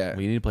saying. Yeah.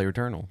 Well, you need to play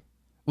Returnal.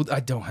 Well, I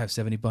don't have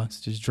 $70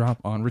 to just drop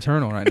on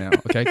Returnal right now.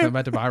 Okay, 'cause I'm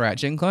about to buy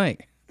Ratchet and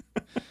Clank.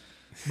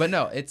 But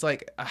no, it's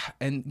like,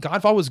 and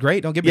Godfall was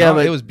great. Don't get me wrong;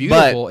 it was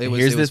beautiful. But It was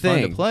here's it was the fun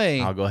thing. to play,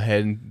 I'll go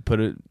ahead and put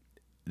it.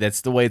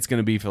 That's the way it's going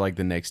to be for like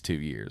the next 2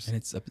 years. and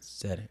it's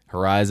upsetting.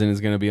 Horizon is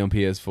going to be on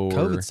PS4.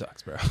 COVID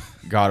sucks, bro.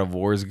 God of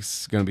War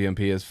is going to be on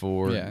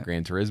PS4. Yeah.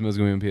 Gran Turismo is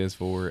going to be on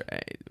PS4.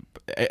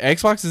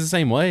 Xbox is the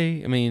same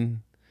way. I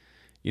mean,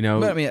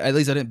 But I mean, at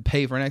least I didn't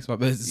pay for an Xbox.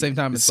 But at the same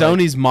time, it's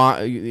Sony's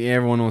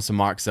everyone wants to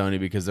mock Sony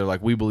because they're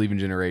like, we believe in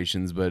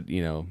generations, but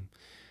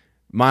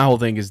my whole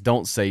thing is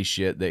don't say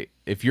shit that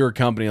if you're a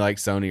company like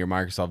Sony or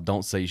Microsoft,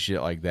 don't say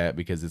shit like that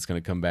because it's going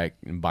to come back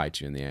and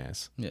bite you in the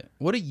ass. Yeah.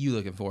 What are you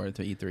looking forward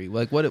to E3?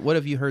 Like, what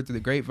have you heard through the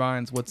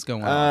grapevines? What's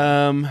going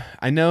on?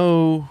 I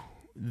know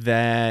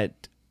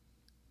that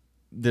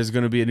there's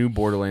going to be a new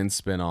Borderlands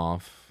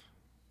spinoff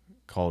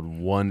called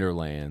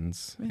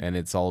Wonderlands, and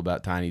it's all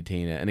about Tiny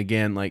Tina. And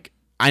again, like,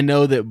 I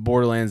know that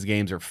Borderlands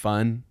games are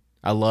fun.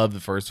 I love the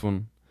first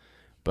one,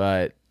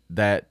 but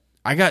that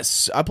I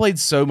played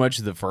so much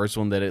of the first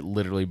one that it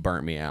literally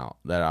burnt me out.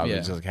 That I was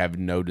just like have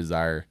no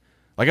desire.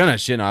 Like, I'm not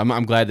shitting.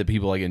 I'm glad that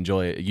people like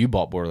enjoy it. You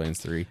bought Borderlands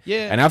 3,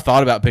 Yeah, and I've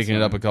thought about picking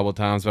it up a couple of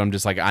times, but I'm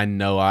just like, I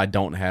know I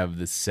don't have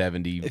the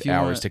 70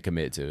 hours to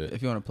commit to it.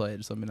 If you want to play it,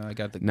 just let me know. I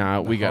got the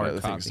we got hard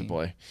other things to copy.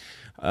 play.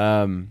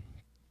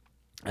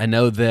 I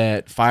know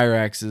that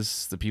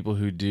Firaxis, the people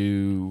who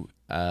do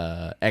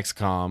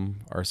XCOM,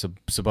 are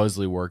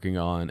supposedly working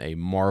on a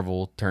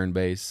Marvel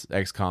turn-based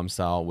XCOM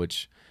style,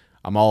 which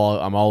I'm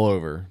all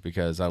over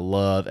because I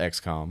love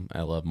XCOM.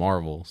 I love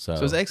Marvel. So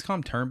is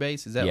XCOM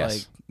turn-based? Is that Yes.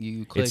 like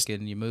you click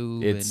and you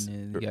move it's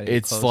and you gotta get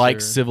it's closer?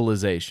 like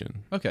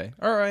Civilization, Okay.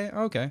 All right.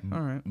 Okay.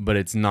 All right. but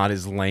it's not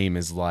as lame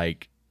as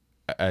like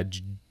a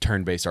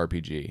turn-based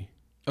RPG.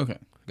 Okay.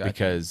 Gotcha.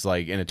 Because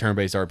like in a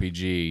turn-based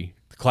RPG,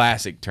 the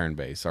classic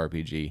turn-based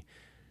RPG,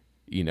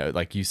 you know,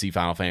 like you see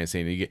Final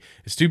Fantasy and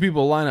it's two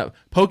people line up.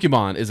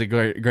 Pokemon is a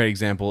great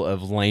example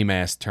of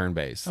lame-ass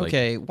turn-based. Like,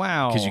 Okay,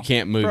 wow. because you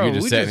can't move, Bro, you're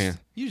just sitting here.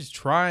 You're just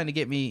trying to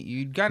get me.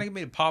 You gotta get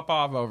me to pop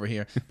off over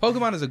here.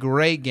 Pokemon is a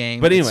great game,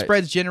 But it anyway,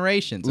 spreads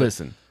generations.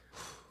 Listen,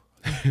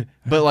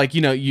 but like,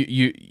 you know,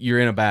 you're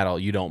in a battle,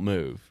 you don't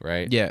move,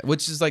 right? Yeah,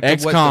 which is like what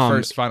the XCOM,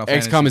 first Final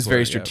Fantasy. XCOM is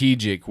very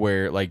strategic,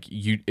 where like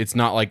it's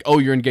not like, oh,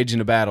 you're engaged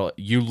in a battle.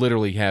 You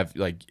literally have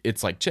like,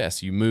 it's like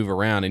chess. You move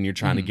around and you're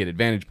trying to get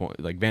vantage points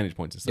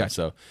and stuff. Gotcha.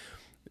 So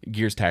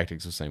Gears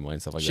Tactics the same way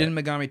and stuff like Shin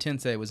that. Megami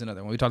Tensei was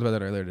another one. We talked about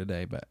that earlier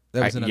today, but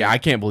that was another. Yeah, I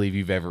can't believe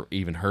you've ever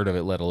even heard of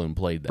it, let alone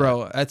played that.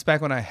 Bro, that's back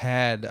when I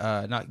had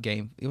not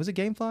Game. It was a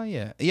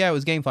GameFly, yeah, it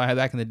was GameFly I had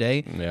back in the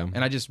day. Yeah.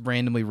 And I just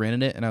randomly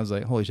rented it, and I was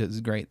like, holy shit, this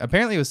is great.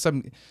 Apparently, it was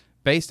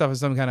based off of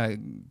some kind of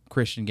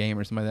Christian game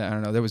or something like that. I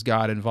don't know. There was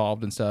God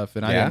involved and stuff,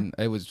 and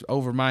Yeah? it was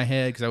over my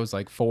head because I was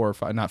like 4 or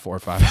 5, not 4 or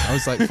 5. I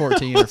was like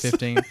 14 or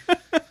 15.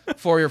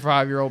 4 or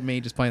 5-year-old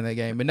me just playing that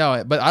game. But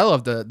no, but I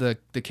love the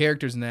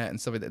characters in that and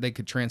stuff like that. They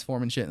could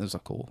transform and shit, and it was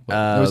like cool.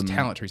 But there was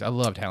talent trees. I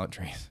love talent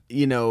trees.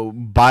 You know,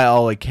 by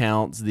all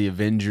accounts, the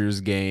Avengers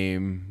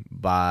game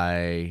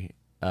by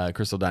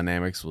Crystal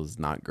Dynamics was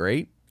not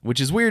great,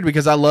 which is weird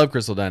because I love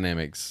Crystal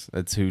Dynamics.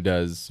 That's who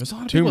does There's a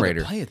lot of Tomb people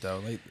Raider. that play it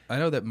though. Like I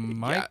know that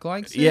Mike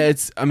likes it. Yeah,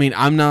 I mean,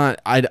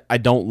 I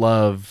don't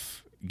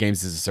love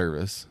games as a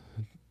service.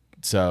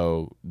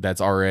 So that's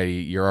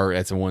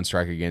that's a one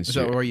strike against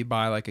So you. or you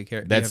buy like a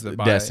character. That's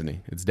Destiny.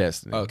 It's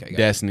Destiny. Okay, gotcha.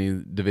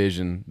 Destiny,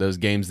 Division, those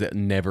games that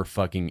never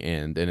fucking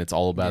end, and it's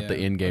all about the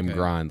Yeah, in-game okay.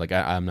 grind. Like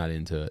I'm not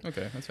into it.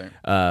 Okay, that's fair.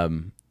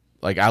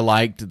 Like I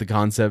liked the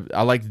concept.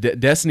 I liked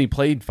Destiny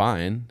played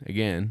fine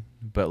again,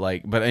 but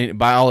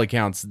by all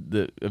accounts,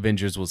 the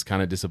Avengers was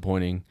kind of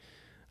disappointing.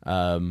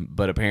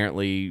 But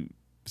apparently,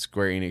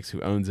 Square Enix, who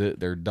owns it,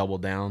 they're double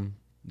downing.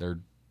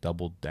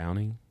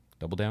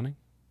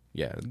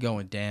 Yeah,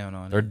 Going down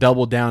on they're it.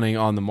 double downing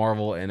on the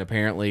Marvel, and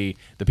apparently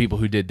the people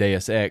who did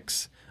Deus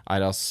Ex,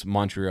 Eidos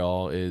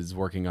Montreal, is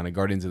working on a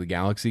Guardians of the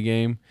Galaxy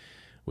game,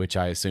 which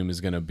I assume is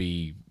going to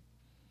be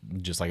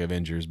just like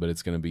Avengers, but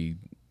it's going to be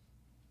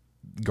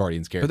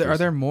Guardians characters. Are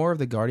there more of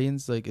the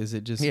Guardians? Like, is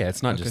it just? Yeah,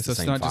 it's not just the it's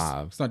same not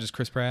 5. It's not just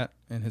Chris Pratt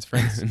and his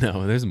friends.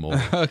 No, there's more.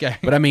 Okay,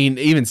 But I mean,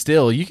 even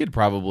still, you could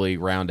probably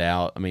round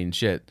out. I mean,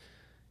 shit,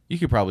 you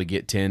could probably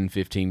get 10,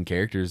 15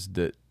 characters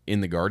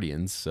in the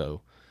Guardians.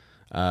 So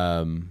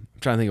I'm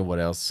trying to think of what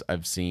else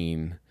I've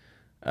seen.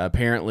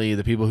 Apparently,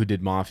 the people who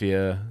did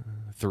Mafia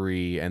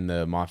 3 and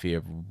the Mafia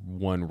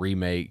 1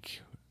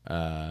 remake,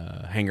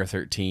 Hangar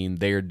 13,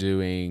 they're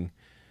doing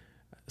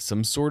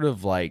some sort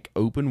of like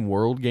open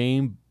world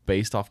game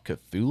based off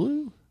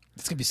Cthulhu.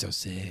 it's gonna be so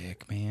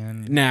sick,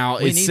 man. Now,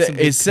 We it need some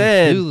good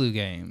said Cthulhu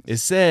games. It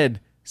said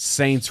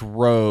Saints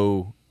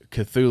Row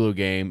Cthulhu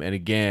game, and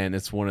again,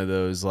 it's one of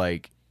those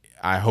like,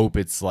 I hope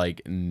it's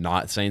like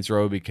not Saints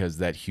Row because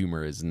that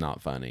humor is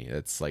not funny.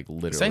 It's like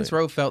literally Saints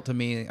Row felt to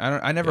me.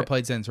 I never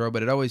played Saints Row,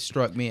 but it always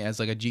struck me as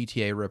like a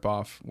GTA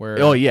ripoff. Where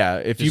Oh yeah,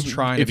 if just you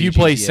trying to be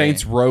play GTA.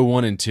 Saints Row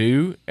 1 and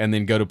 2 and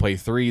then go to play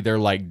 3, they're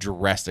like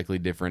drastically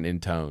different in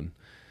tone.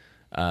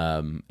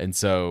 And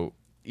so,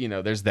 you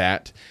know, there's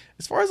that.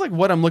 As far as like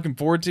what I'm looking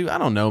forward to, I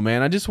don't know,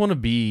 man. I just want to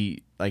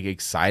be like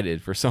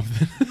excited for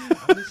something.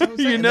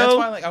 you know? that's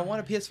why like I want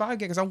a PS5 game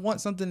because I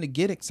want something to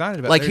get excited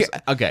about. Like,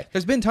 okay.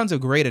 There's been tons of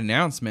great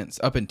announcements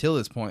up until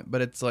this point,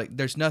 but it's like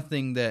there's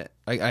nothing that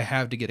I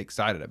have to get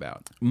excited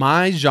about.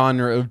 My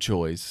genre of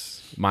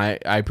choice,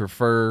 I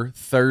prefer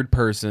third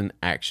person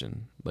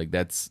action. Like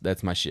that's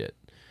my shit.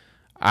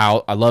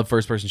 I love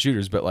first person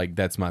shooters, but like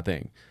that's my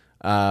thing.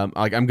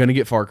 Like I'm gonna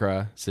get Far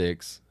Cry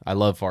 6. I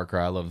love Far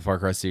Cry. I love the Far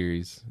Cry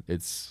series.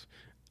 It's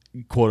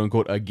quote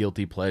unquote a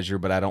guilty pleasure,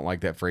 but I don't like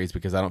that phrase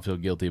because I don't feel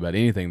guilty about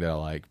anything that I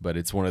like. But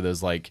it's one of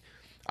those like,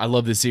 I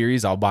love this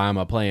series. I'll buy them.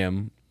 I'll play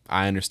them.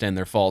 I understand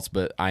their faults,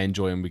 but I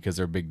enjoy them because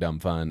they're big dumb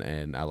fun,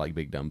 and I like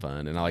big dumb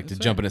fun, and I like to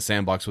jump in a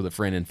sandbox with a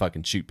friend and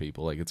fucking shoot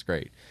people. Like, it's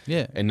great.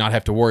 Yeah. And not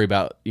have to worry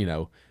about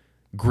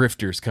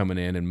grifters coming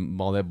in and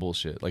all that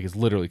bullshit. Like, it's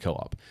literally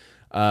co-op.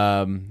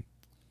 I'm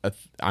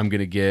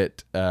gonna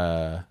get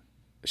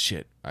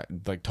shit. I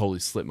like totally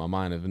slipped my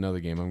mind of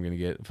another game. I'm gonna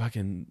get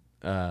fucking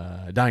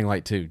Dying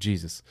Light 2.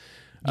 Jesus.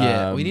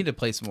 Yeah, we need to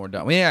play some more.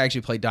 We need to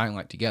actually play Dying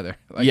Light together.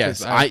 Like,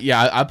 yes,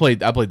 I played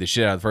the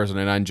shit out of the first one,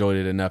 and I enjoyed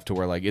it enough to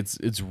where like it's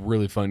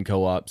really fun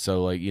co-op.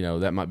 So like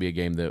that might be a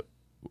game that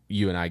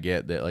you and I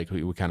get that like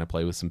we kind of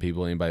play with some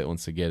people. Anybody that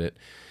wants to get it.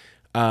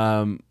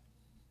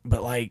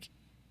 But like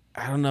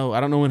I don't know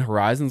when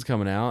Horizon's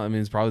coming out. I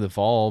mean, it's probably the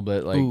fall,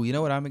 but like, ooh, you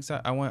know what I'm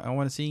excited? I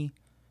want to see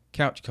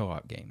couch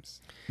co-op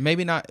games.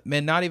 Maybe not,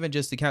 man. Not even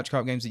just the couch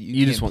co-op games that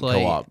you just can want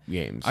play. co-op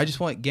games. I just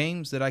want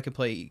games that I could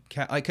play.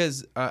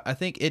 Because I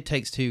think It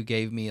Takes Two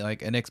gave me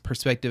like an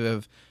perspective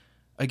of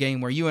a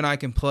game where you and I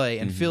can play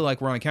and feel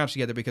like we're on a couch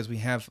together because we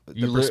have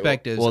the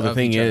perspectives. Well, the of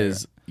thing each other.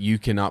 is, you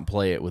cannot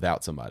play it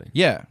without somebody.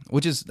 Yeah,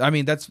 which is, I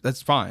mean,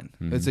 that's fine.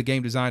 It's a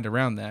game designed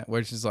around that,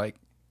 which is like,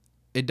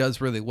 it does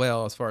really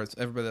well as far as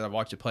everybody that I've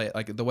watched it play it.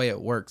 Like the way it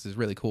works is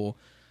really cool.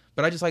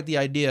 But I just like the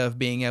idea of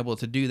being able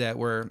to do that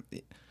where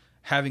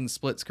having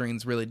split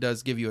screens really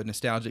does give you a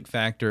nostalgic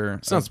factor.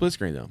 It's not split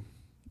screen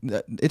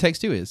though. It Takes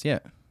Two is, yeah.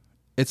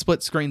 It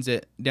split screens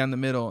it down the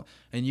middle,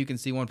 and you can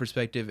see one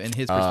perspective and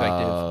his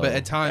perspective. But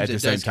at times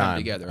it does come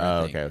together.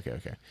 I think.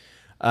 Okay.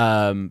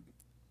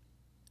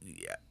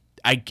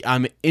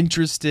 I'm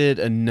interested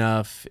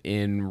enough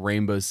in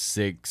Rainbow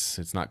Six.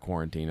 It's not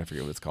Quarantine. I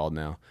forget what it's called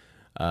now.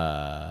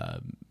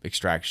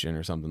 Extraction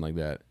or something like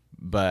that.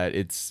 But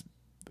it's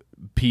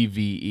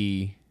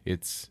PvE.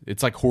 It's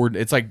like Horde.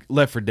 It's like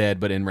Left 4 Dead,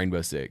 but in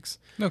Rainbow Six.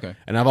 Okay.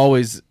 And I've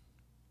always,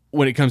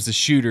 when it comes to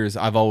shooters,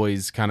 I've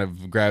always kind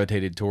of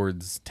gravitated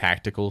towards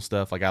tactical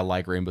stuff. Like I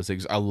like Rainbow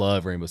Six. I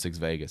love Rainbow Six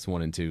Vegas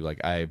 1 and 2.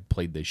 Like I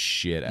played the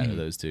shit out of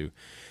those two,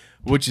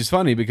 which is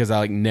funny because I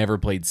like never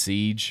played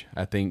Siege.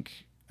 I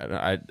think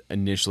I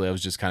initially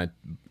was just kind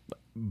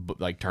of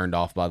like turned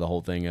off by the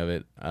whole thing of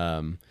it.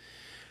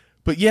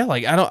 But yeah,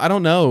 like I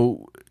don't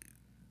know.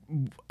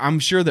 I'm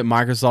sure that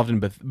Microsoft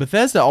and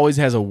Bethesda always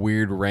has a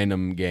weird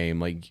random game.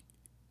 Like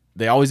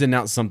they always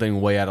announce something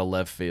way out of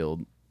left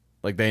field.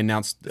 Like they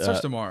announced It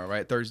starts tomorrow,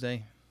 right?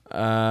 Thursday.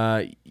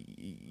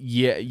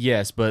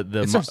 Yes, but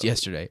It starts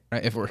yesterday,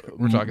 right? If we're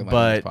talking like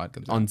but this pod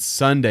comes out. on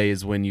Sunday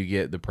is when you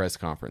get the press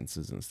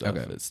conferences and stuff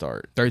Okay. that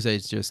start. Thursday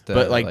is just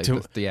But like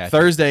the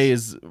Thursday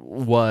is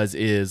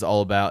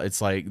all about.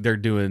 It's like they're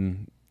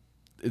doing.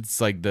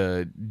 It's like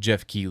the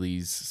Jeff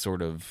Keighley's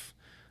sort of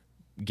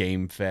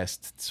game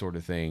fest sort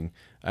of thing,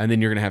 and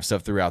then you're gonna have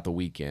stuff throughout the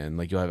weekend.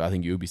 Like you'll have, I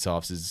think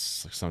Ubisoft's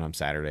is sometime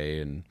Saturday,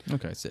 and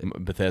Okay, sick.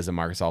 Bethesda,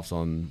 Microsoft's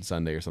on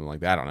Sunday or something like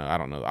that. I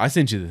don't know. I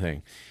sent you the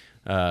thing,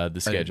 the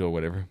schedule, or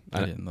whatever. I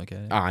didn't look at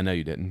it. I know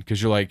you didn't, because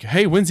you're like,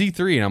 hey, when's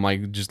E3? And I'm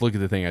like, just look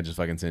at the thing I just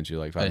fucking sent you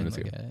like 5 minutes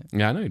ago. Look at it.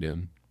 Yeah, I know you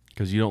didn't,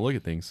 because you don't look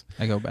at things.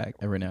 I go back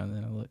every now and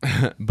then. I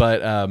look.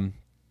 But I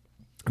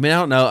mean, I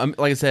don't know.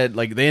 Like I said,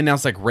 like they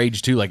announced like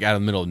Rage 2 like out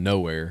of the middle of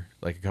nowhere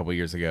like a couple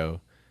years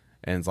ago,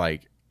 and it's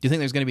like, Do you think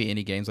there's going to be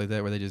any games like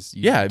that where they just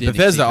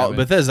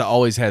Bethesda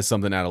always has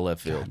something out of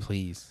left field. God,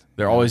 please.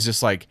 They're always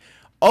just like,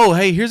 oh,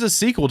 hey, here's a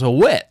sequel to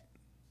Wet.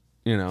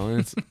 And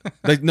it's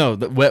like, no,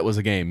 Wet was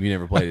a game. You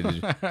never played it, did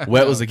you?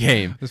 Wet was a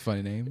game. That's a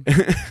funny name.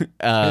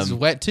 This is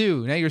Wet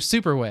 2. Now you're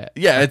super wet.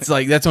 Yeah, it's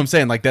like, that's what I'm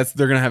saying. Like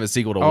they're gonna have a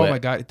sequel to Wet. Oh my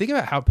god! Think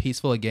about how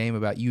peaceful a game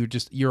about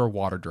you're a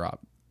water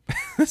drop,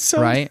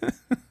 So- right?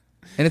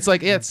 And it's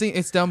like, yeah,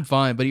 it's dumb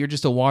fun, but you're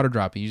just a water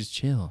drop. And you just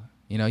chill.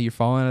 You know, you're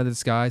falling out of the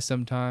sky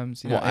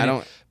sometimes. You know,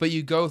 Well, But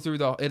you go through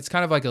it's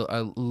kind of like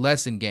a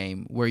lesson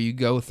game where you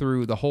go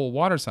through the whole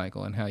water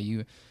cycle and how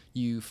you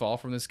fall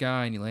from the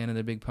sky and you land in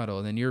a big puddle,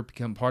 and then you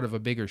become part of a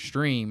bigger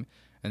stream,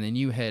 and then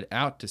you head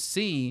out to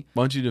sea.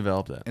 Why don't you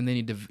develop that? And then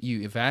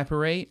you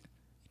evaporate,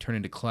 you turn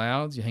into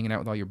clouds, you're hanging out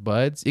with all your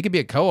buds. It could be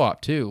a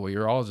co-op too, where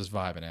you're all just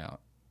vibing out.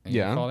 And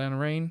Yeah. you fall down in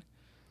rain.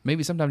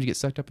 Maybe sometimes you get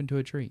sucked up into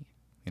a tree.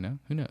 You know?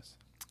 Who knows?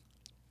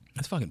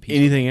 That's fucking peaceful.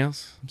 Anything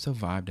else? I'm so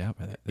vibed out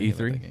by that.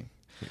 E3? That game.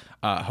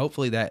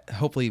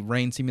 Hopefully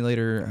Rain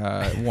Simulator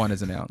 1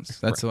 is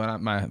announced. That's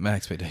what my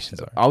expectations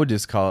are. I would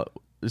just call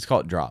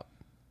it drop.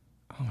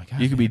 Oh my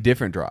god. You could be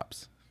different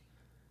drops.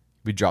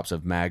 Be drops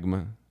of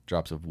magma,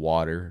 drops of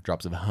water,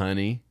 drops of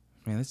honey,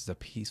 Man, this is a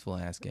peaceful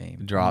ass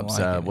game. drops.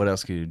 I'm liking What it.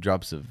 else could you do?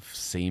 Drops of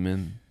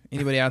semen.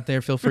 Anybody out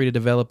there, feel free to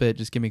develop it.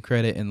 Just give me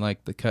credit in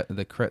like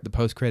the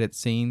post credit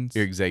scenes.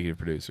 You're executive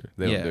producer.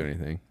 They Yeah. don't do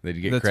anything. They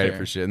get That's credit fair.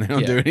 for shit and they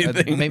don't do Yeah,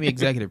 anything. maybe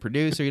executive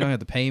producer. You don't have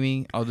to pay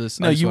me. I just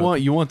you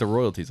wanna- want the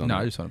royalties on No,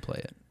 that. I just want to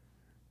play it.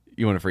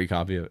 You want a free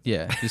copy of it.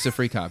 Yeah, just a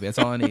free copy. That's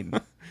all I need.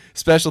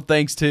 Special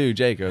thanks to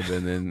Jacob,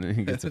 and then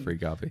he gets a free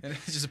copy. And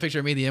it's just a picture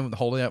of me at the end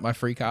holding up my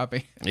free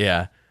copy.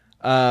 Yeah.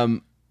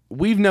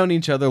 We've known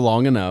each other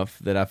long enough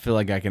that I feel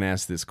like I can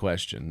ask this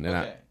question. And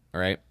Okay.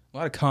 all right. A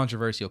lot of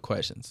controversial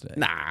questions today.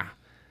 Nah.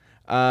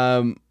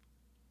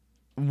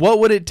 What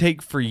would it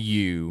take for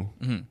you,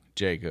 Mhm.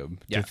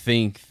 Jacob, Yeah. to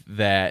think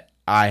that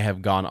I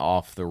have gone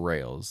off the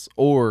rails?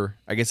 Or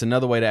I guess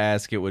another way to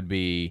ask it would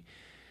be,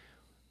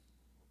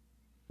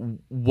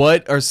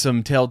 what are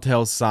some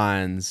telltale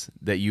signs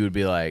that you would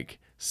be like,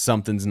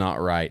 something's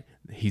not right?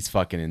 He's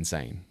fucking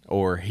insane,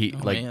 or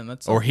man,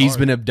 that's so or he's hard.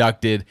 been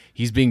abducted.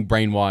 He's being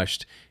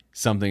brainwashed.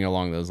 Something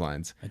along those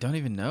lines. I don't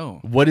even know.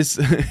 What is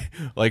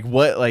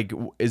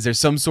is there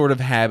some sort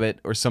of habit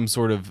or some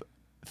sort of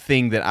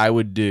thing that I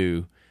would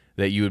do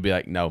that you would be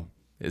like, no,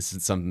 this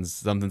is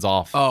something's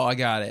off? Oh, I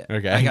got it.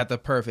 Okay. I got the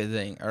perfect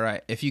thing. All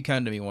right. If you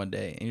come to me one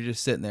day and you're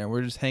just sitting there,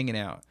 we're just hanging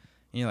out,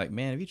 and you're like,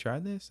 man, have you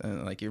tried this?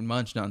 And like you're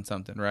munching on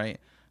something, right?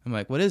 I'm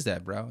like, what is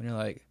that, bro? And you're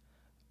like,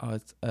 oh,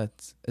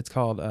 it's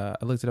called. I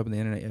looked it up on the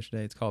internet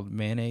yesterday. It's called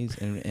mayonnaise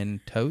and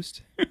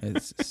toast.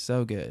 It's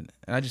so good.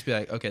 And I'd just be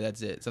like, okay,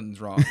 that's it. Something's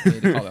wrong. I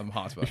need to call them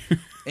hospital.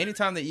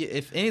 Anytime that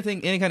if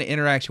anything, any kind of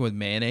interaction with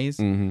mayonnaise,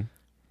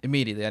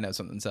 immediately I know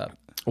something's up.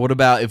 What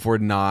about if we're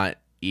not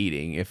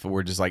eating? If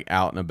we're just like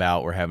out and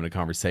about, we're having a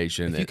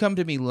conversation. If you come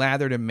to me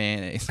lathered in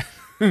mayonnaise,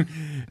 No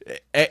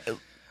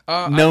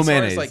as mayonnaise.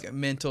 far as like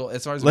mental,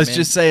 as far as Let's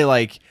just say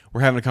like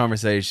we're having a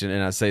conversation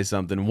and I say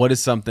something. What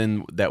is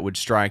something that would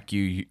strike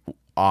you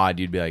odd?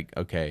 You'd be like,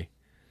 okay,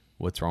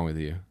 what's wrong with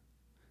you?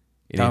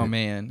 Oh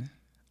man,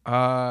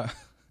 I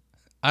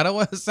don't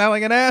want to sound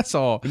like an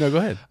asshole. No, go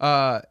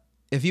ahead.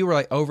 If you were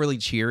like overly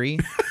cheery,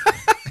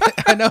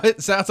 I know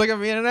it sounds like I'm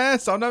being an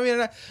asshole. I'm not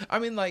being I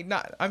mean like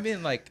not. I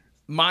mean like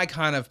my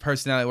kind of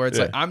personality where it's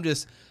like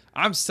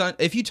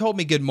if you told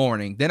me good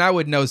morning, then I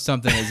would know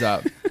something is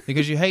up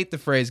because you hate the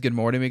phrase good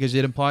morning because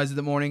it implies that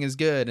the morning is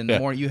good and the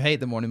morning you hate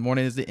the morning.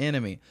 Morning is the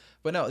enemy.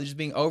 But no, just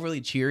being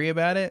overly cheery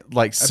about it,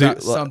 Like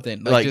about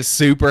something, like just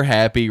super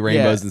happy,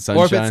 rainbows and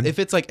sunshine. Or if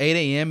it's like 8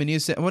 a.m. and you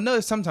send, well, no,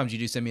 sometimes you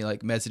do send me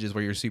like messages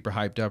where you're super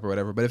hyped up or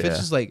whatever. But if it's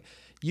just like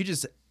you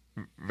just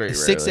Very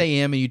 6 rarely.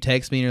 a.m. and you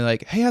text me and you're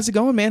like, hey, how's it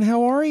going, man?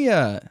 How are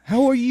you?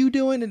 How are you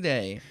doing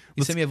today?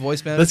 You send me a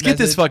voice message. Let's get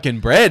this fucking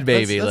bread,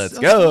 baby. Let's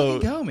go.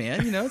 fucking go,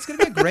 man. You know, it's gonna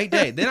be a great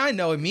day. Then I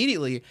know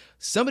immediately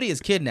somebody has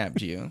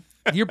kidnapped you.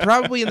 You're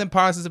probably in the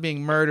process of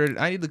being murdered.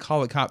 I need to call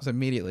the cops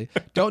immediately.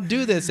 Don't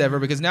do this ever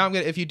because now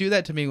if you do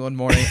that to me one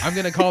morning, I'm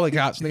gonna call the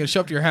cops and they're gonna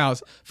show up to your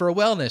house for a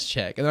wellness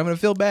check and I'm gonna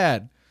feel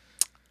bad.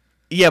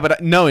 Yeah,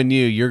 but knowing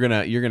you're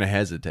gonna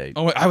hesitate.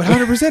 Oh, I would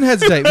 100%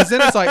 hesitate. But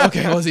then it's like,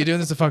 okay, well, is he doing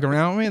this to fuck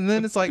around with me? And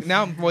then it's like,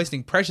 now I'm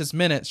wasting precious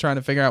minutes trying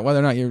to figure out whether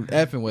or not you're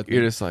effing with me.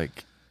 You're just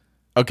like,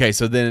 okay,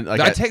 so then like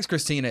I text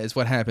Christina is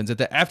what happens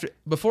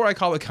before I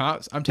call the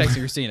cops. I'm texting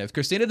Christina. If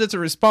Christina doesn't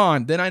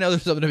respond, then I know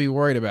there's something to be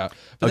worried about.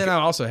 But then I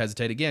also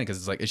hesitate again because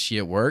it's like, is she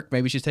at work?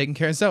 Maybe she's taking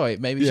care of Zoe.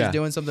 Maybe she's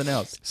doing something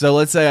else. So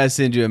let's say I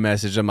send you a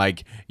message. I'm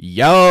like,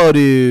 yo,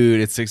 dude,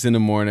 it's 6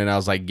 a.m. I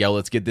was like, yo,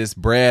 let's get this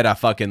bread. I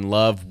fucking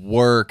love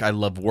work. I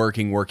love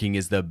working. Working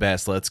is the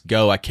best. Let's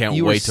go. I can't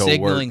You were wait to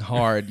signaling work.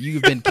 hard.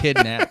 You've been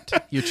kidnapped.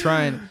 You're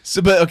trying.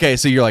 So, but okay,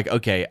 so you're like,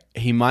 okay,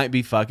 he might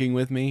be fucking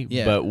with me,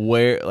 Yeah. but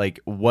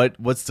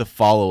what's the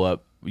follow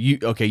up?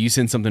 You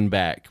send something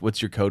back.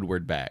 What's your code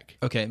word back?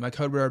 Okay, my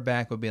code word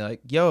back would be like,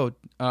 yo,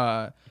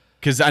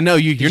 Because I know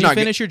you're did you not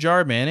finish your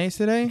jar of mayonnaise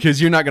today? because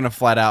you're not gonna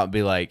flat out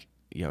be like,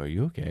 yo, are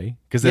you okay?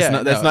 Because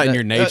that's not in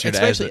your nature.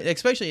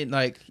 Especially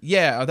like,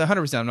 yeah,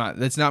 100%. I'm not.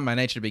 That's not my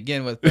nature to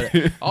begin with.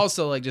 But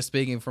also, like, just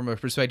speaking from a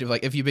perspective,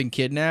 like, if you've been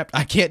kidnapped,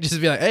 I can't just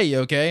be like, hey, you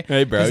okay?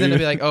 Hey, bro. Because then they'd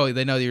be like, oh,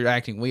 they know that you're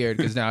acting weird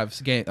because now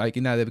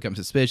now they become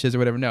suspicious or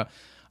whatever. No,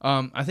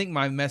 I think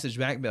my message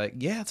back would be like,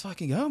 yeah, let's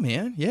fucking go,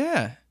 man.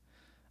 Yeah.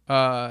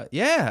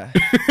 Yeah.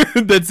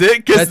 That's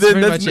it. That's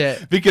pretty much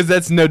it. Because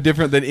that's no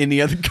different than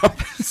any other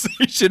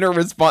conversation or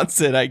response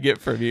that I get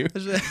from you.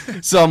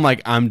 So I'm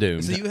like, I'm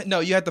doomed. So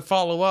you have to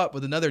follow up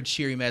with another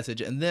cheery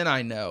message, and then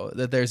I know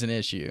that there's an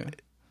issue.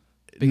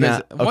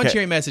 Because one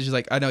cheery message is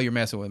like, I know you're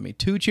messing with me.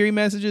 2 cheery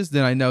messages,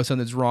 then I know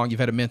something's wrong. You've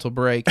had a mental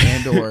break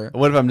and or.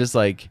 What if I'm just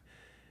like,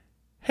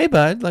 hey,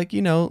 bud, like,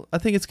 I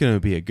think it's going to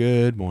be a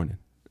good morning.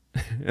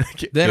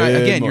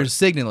 Then you're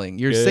signaling.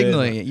 You're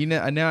signaling. You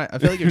know, now I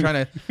feel like you're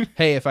trying to.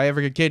 Hey, if I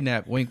ever get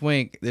kidnapped, wink,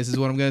 wink. This is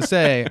what I'm gonna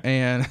say,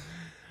 and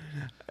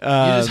you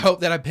just hope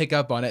that I pick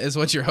up on it. Is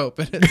what you're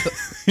hoping.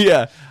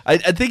 Yeah, I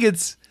think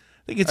it's.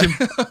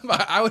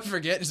 I would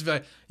forget. Just be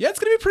like, yeah, it's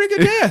gonna be a pretty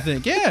good day. I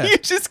think. Yeah. You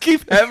just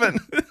keep having.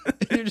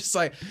 You're just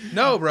like,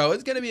 no, bro,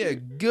 it's gonna be a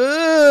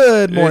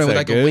good morning with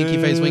like a winky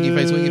face, winky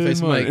face, winky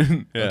face. I'm like,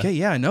 okay,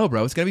 yeah, I know,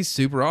 bro. It's gonna be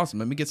super awesome.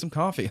 Let me get some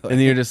coffee. And then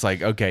you're just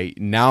like, okay,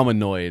 now I'm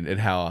annoyed at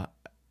how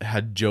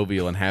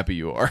jovial and happy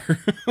you are.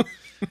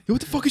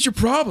 What the fuck is your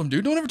problem,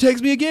 dude? Don't ever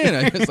text me again.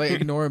 I just like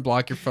ignore and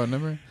block your phone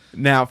number.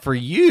 Now, for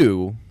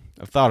you,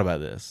 I've thought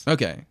about this.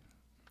 Okay.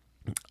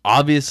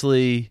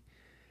 Obviously,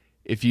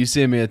 if you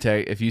send me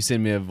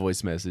a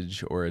voice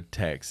message or a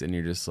text, and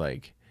you're just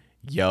like,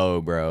 yo,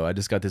 bro, I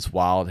just got this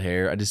wild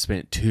hair. I just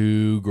spent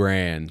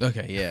 $2,000.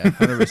 Okay, yeah,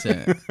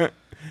 100%.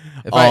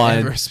 If I I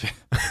ever spent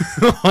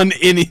on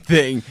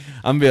anything,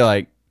 I'm gonna be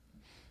like,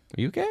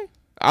 are you okay?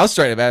 I'll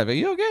straight up ask, are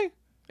you okay?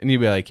 And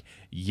you'd be like,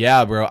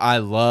 yeah, bro, I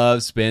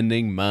love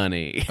spending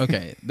money.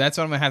 Okay, that's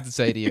what I'm gonna have to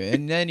say to you,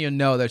 and then you'll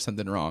know there's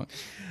something wrong.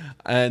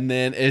 And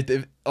then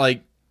if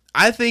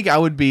I think I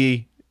would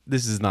be.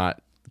 This is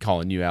not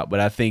calling you out, but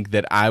I think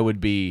that I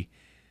would be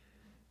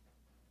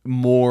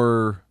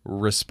more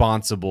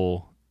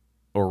responsible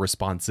or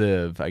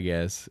responsive, I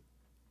guess,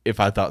 if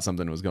I thought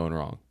something was going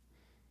wrong.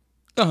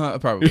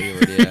 Probably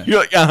would, yeah. You're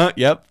like,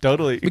 yep,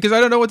 totally. Because I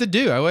don't know what to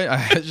do. I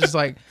was just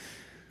like,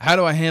 how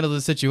do I handle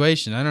the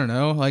situation? I don't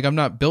know. Like, I'm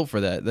not built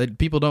for that.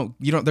 People don't.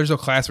 There's no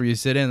class where you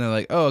sit in and they're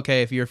like, oh,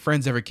 okay, if your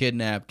friend's ever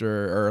kidnapped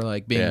or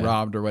like being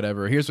robbed or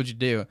whatever, here's what you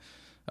do.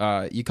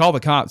 You call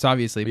the cops,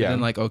 obviously, but then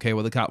like, okay,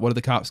 well, what do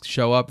the cops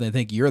show up and they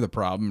think you're the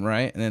problem,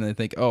 right? And then they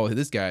think, oh,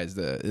 this guy's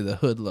the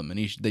hoodlum, and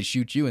they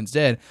shoot you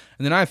instead.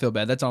 And then I feel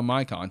bad. That's on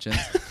my conscience.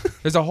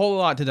 There's a whole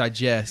lot to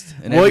digest.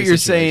 What you're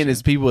saying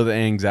is people with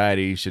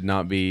anxiety should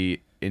not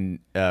be in.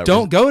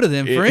 Don't go to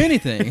them for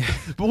anything.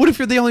 But what if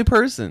you're the only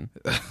person?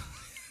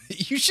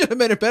 You should have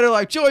made better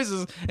life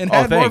choices and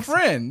had more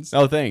friends.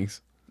 Oh,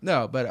 thanks.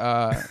 No, but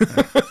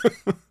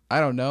I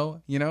don't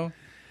know.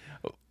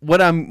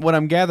 What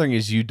I'm gathering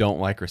is you don't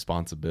like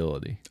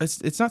responsibility.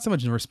 It's not so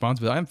much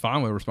responsibility. I'm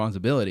fine with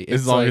responsibility.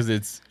 It's as long like as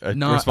it's a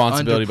not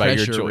responsibility by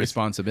your choice.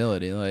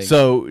 Responsibility. Like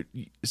so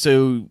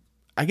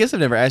I guess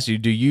I've never asked you.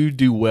 Do you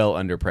do well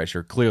under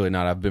pressure? Clearly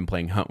not. I've been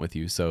playing Hunt with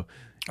you, so.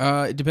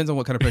 It depends on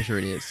what kind of pressure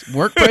it is.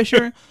 Work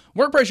pressure,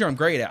 I'm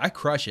great at. I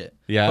crush it.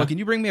 Yeah. But can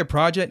you bring me a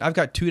project? I've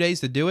got 2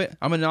 days to do it.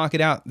 I'm gonna knock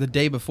it out the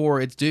day before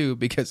it's due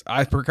because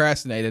I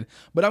procrastinated.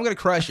 But I'm gonna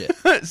crush it.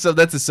 So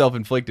that's a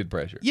self-inflicted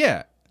pressure.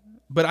 Yeah.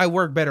 But I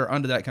work better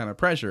under that kind of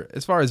pressure.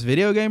 As far as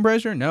video game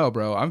pressure, no,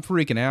 bro. I'm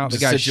freaking out. The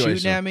guy's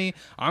shooting at me.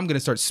 I'm going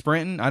to start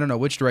sprinting. I don't know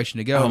which direction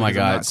to go. Oh, my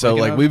God. So,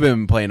 like, we've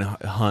been playing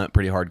Hunt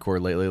pretty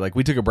hardcore lately. Like,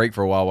 we took a break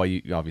for a while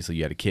you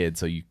had a kid,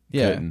 so you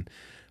couldn't.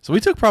 So, we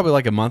took probably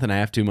like a month and a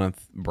half, 2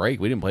 month break.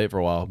 We didn't play it for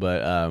a while,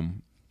 but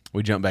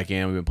we jumped back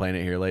in. We've been playing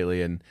it here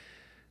lately, and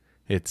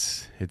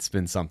it's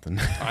been something.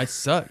 I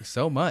suck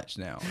so much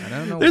now. I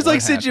don't know. There's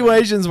like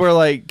situations where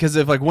like, because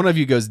if like one of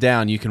you goes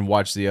down, you can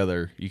watch the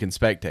other. You can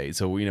spectate.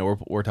 So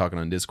we're talking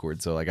on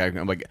Discord. So like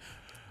I'm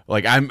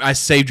like I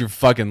saved your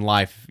fucking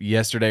life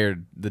yesterday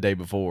or the day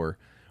before,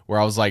 where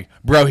I was like,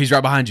 bro, he's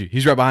right behind you.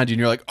 He's right behind you, and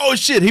you're like, oh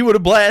shit, he would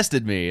have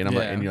blasted me, and I'm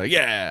like, and you're like,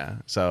 yeah.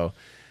 So.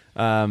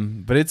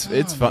 But it's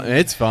fun.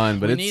 It's fun.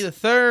 But we need a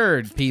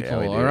third,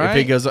 people. All right.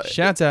 If it goes,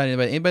 shouts out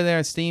anybody there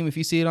on Steam. If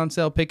you see it on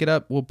sale, pick it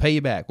up. We'll pay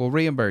you back. We'll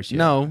reimburse you.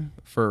 No,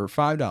 for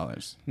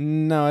 $5.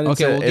 No, I didn't.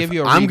 Okay, say we'll give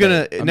you a I'm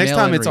rebate, gonna next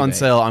time it's on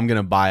sale. I'm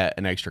gonna buy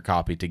an extra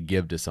copy to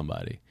give to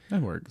somebody.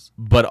 That works.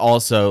 But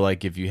also,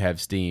 like, if you have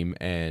Steam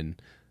and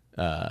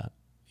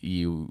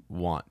you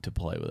want to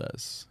play with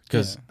us,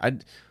 because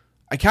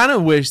I kind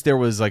of wish there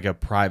was like a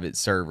private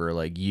server,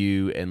 like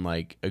you and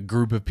like a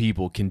group of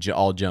people can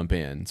all jump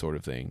in, sort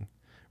of thing.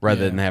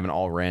 Rather than having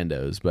all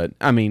randos. But,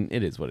 I mean,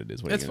 it is what it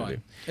is. What are you going to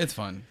do? It's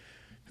fun.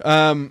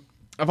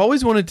 I've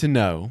always wanted to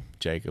know,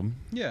 Jacob.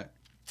 Yeah.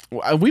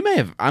 I may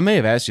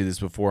have asked you this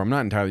before. I'm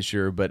not entirely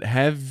sure. But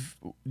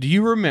do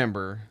you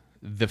remember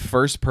the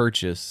first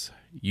purchase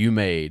you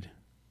made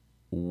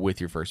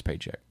with your first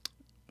paycheck?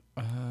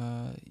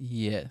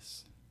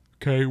 Yes.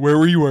 Okay. Where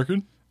were you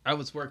working? I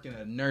was working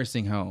at a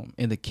nursing home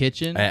in the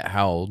kitchen. At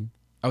how old?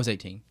 I was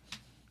 18.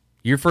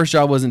 Your first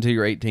job wasn't until you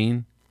were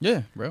 18?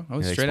 Yeah, bro. I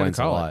was straight out of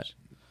college.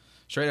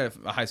 Straight out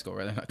of high school,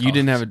 rather. You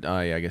didn't have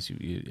I guess you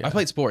yeah. I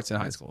played sports in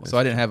high school, so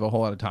I didn't have a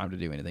whole lot of time to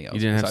do anything else.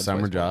 You didn't have a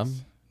summer job?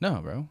 No,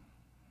 bro.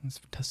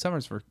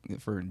 Summer's for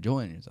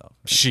enjoying yourself.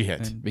 Right?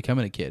 Shit. And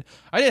becoming a kid.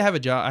 I didn't have a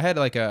job. I had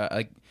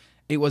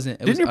it wasn't.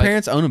 Didn't your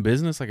parents own a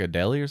business, like a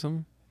deli or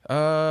something?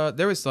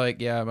 There was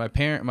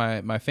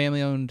my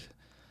family owned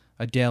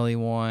a deli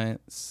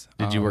once.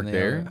 Did you work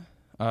there?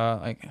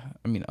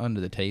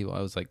 Under the table.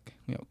 I was like,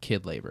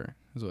 kid labor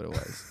is what it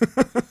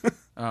was.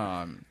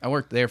 I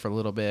worked there for a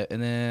little bit, and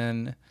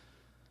then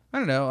I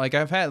don't know. Like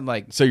I've had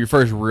like. So your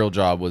first real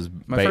job was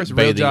my first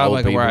real job,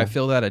 like where I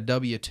filled out a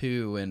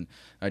W-2 and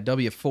a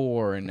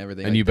W-4 and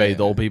everything. And you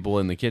bathed old people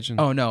in the kitchen?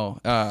 Oh no,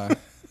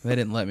 they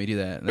didn't let me do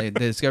that. They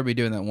discovered me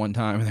doing that one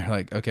time, and they're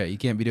like, "Okay, you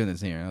can't be doing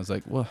this here." And I was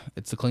like, "Well,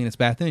 it's the cleanest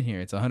bath in here.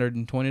 It's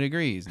 120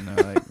 degrees," and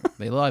they're like,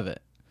 they love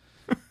it.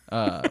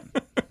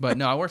 But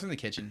no, I worked in the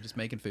kitchen, just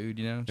making food.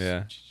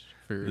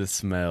 For the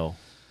smell.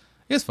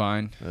 It's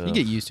fine. Ugh. You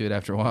get used to it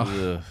after a while.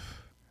 Ugh.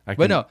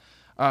 But no,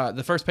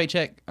 the first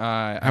paycheck.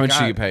 How much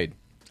did you get paid?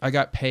 I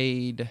got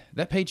paid.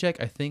 That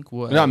paycheck, I think,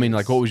 was. No, I mean,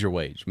 like, what was your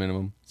wage?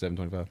 Minimum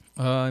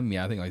 $7.25.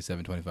 Yeah, I think like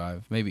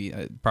 $7.25. Maybe,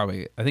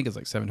 probably. I think it's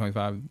like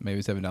 $7.25,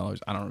 maybe $7.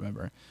 I don't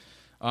remember.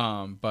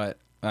 But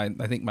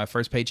I think my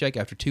first paycheck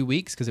after 2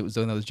 weeks, because it was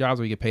one of those jobs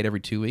where you get paid every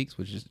 2 weeks,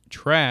 which is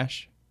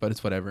trash, but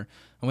it's whatever.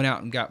 I went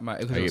out and got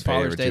it was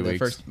Father's Day.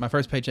 My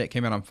first paycheck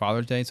came out on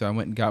Father's Day, so I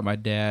went and got my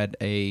dad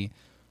a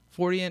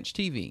 40-inch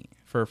TV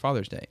for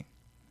Father's Day.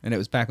 And it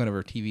was back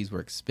whenever TVs were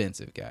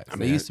expensive, guys.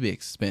 They used to be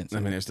expensive.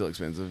 I mean, they're still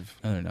expensive.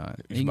 No, they're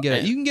not. You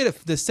can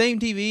get the same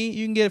TV.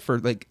 You can get it for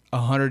like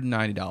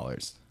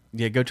 $190.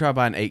 Yeah, go try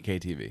buying an 8K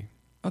TV.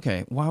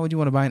 Okay, why would you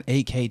want to buy an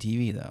 8K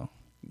TV though?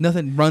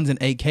 Nothing runs in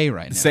 8K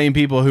right now. Same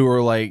people who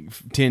were like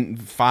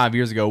 5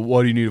 years ago.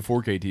 What do you need a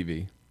 4K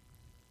TV?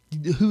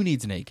 Who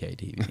needs an 8K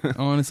TV?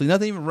 Honestly,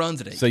 nothing even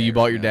runs at 8K. So you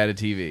bought your dad a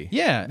TV?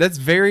 Yeah, that's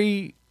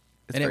very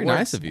It's very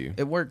nice of you.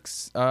 It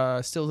works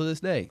still to this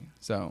day.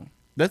 So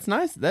That's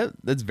nice.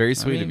 That's very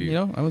sweet of you. You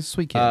know, I was a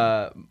sweet kid.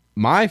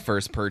 My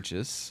first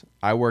purchase,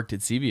 I worked at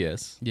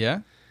CVS.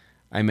 Yeah.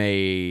 I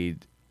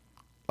made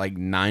like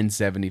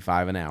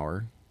 $9.75 an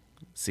hour.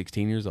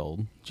 16 years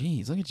old.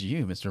 Jeez, look at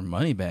you, Mr.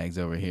 Moneybags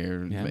over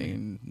here, Yeah,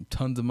 making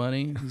tons of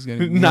money. He's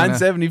gonna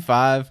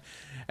 $9.75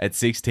 at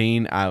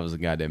 16. I was a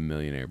goddamn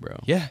millionaire, bro.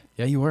 Yeah,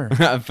 you were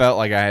I felt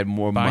like I had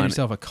more buying money.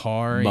 yourself a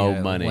car, Mo you had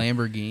a money.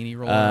 Lamborghini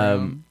rolling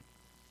around.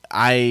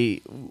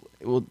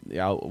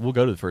 We'll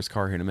go to the first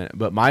car here in a minute.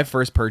 But my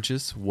first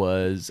purchase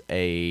was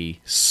a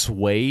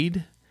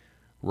suede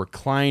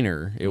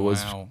recliner. It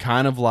was Wow.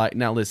 kind of like,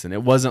 now listen,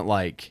 it wasn't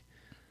like,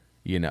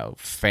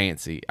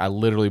 fancy. I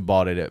literally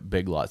bought it at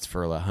Big Lots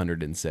for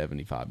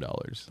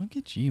 $175. Look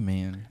at you,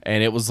 man.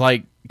 And it was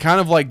like kind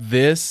of like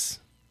this,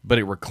 but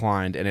it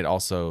reclined, and it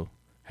also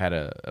had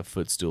a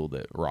footstool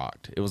that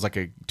rocked. It was like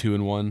a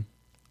 2-in-1.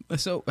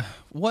 So,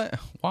 what?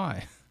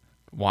 Why?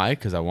 Why?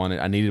 Because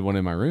I needed one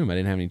in my room. I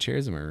didn't have any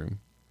chairs in my room.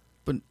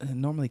 But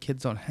normally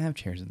kids don't have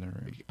chairs in their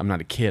room. I'm not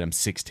a kid. I'm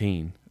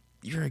 16.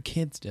 You're a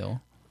kid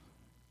still.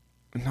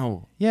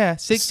 No. Yeah,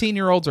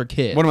 16-year-olds are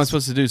kids. What am I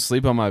supposed to do?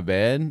 Sleep on my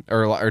bed?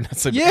 Or not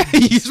sleep? Yeah,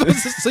 you're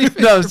supposed to sleep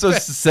in No, your I'm supposed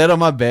bed. to sit on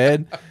my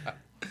bed.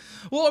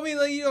 Well, I mean,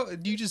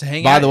 like, do you just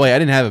hang out? By the way, I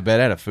didn't have a bed.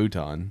 I had a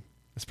futon.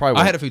 That's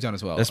probably I had a futon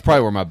as well. That's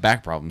probably where my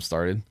back problem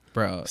started.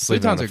 Bro,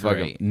 Sleeping on futons a are fucking-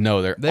 great.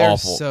 No, they're They're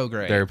awful. so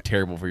great. They're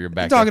terrible for your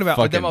back. You're talking They're about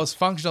like the fucking- most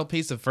functional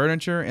piece of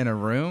furniture in a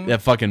room.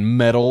 that fucking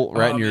metal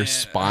right Oh, in your man.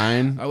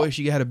 spine. I wish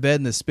you had a bed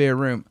in the spare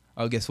room.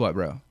 Oh, guess what,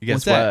 bro? Guess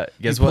What's that?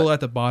 what? Guess you pull what? out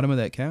the bottom of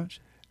that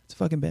couch. It's a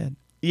fucking bed.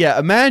 Yeah,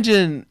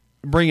 imagine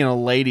bringing a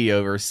lady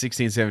over,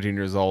 16, 17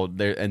 years old,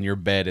 there, and your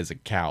bed is a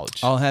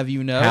couch. I'll have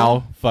you know.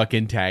 How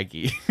fucking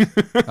tacky.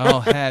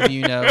 I'll have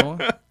you know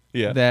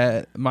Yeah.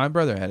 that my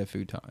brother had a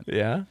futon,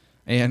 Yeah.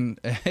 and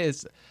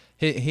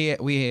oh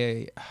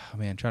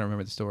man, trying to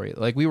remember the story.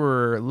 Like we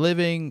were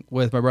living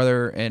with my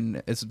brother, and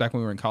this was back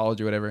when we were in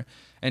college or whatever,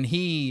 and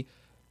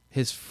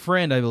his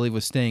friend, I believe,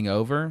 was staying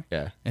over.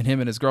 Yeah. And him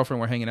and his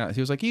girlfriend were hanging out.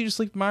 He was like, "You just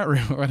sleep in my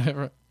room or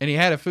whatever." And he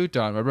had a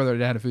futon. My brother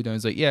had a futon.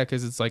 He's like, "Yeah,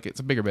 because it's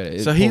a bigger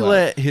bed." So he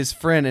let his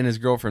friend and his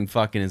girlfriend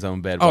fuck in his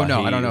own bed. Oh while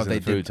no, he I don't know was if in they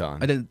the did.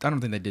 futon. I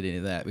don't think they did any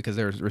of that because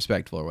they were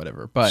respectful or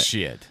whatever. But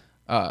Shit.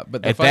 but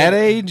the At that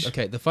age?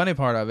 okay. The funny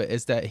part of it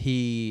is that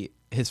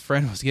his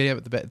friend was getting up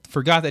at the bed,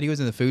 forgot that he was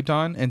in the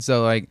futon, and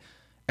so like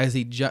as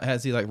he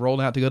like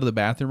rolled out to go to the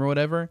bathroom or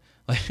whatever,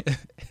 like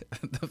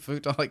the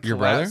futon like Your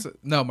brother? collapsed.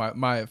 No,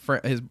 my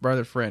friend, his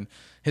brother's friend,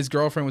 his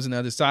girlfriend was on the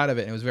other side of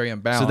it, and it was very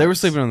imbalanced. So they were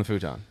sleeping on the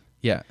futon.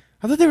 Yeah,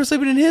 I thought they were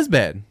sleeping in his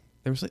bed.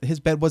 his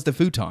bed was the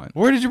futon.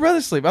 Where did your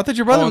brother sleep? I thought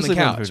your brother on was the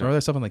sleeping on couch. the My futon.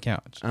 brother slept on the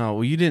couch. Oh,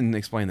 well, you didn't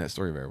explain that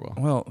story very well.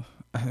 Well,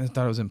 I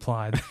thought it was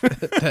implied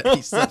that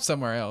he slept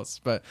somewhere else,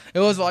 but it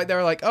was like they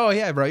were like, "Oh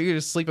yeah, bro, you can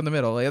just sleep in the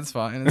middle. Like, it's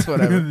fine. It's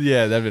whatever."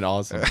 Yeah, that'd been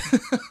awesome.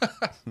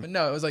 But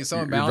no, it was like so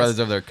Your imbalanced, brother's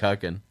over there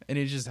cucking. and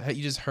you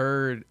just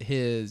heard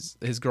his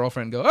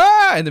girlfriend go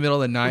ah in the middle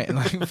of the night and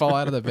like fall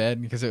out of the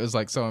bed because it was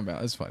like so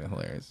imbalanced. It's funny,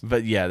 hilarious.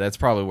 But yeah, that's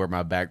probably where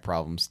my back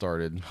problem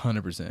started.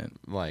 100%.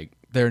 Like,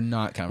 They're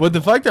not comfortable. what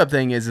the fucked up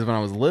thing is when I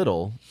was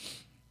little,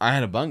 I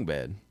had a bunk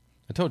bed.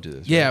 I told you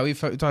this. Yeah, right? we've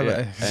talked Yeah.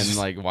 about. And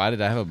like, why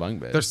did I have a bunk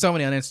bed? There's so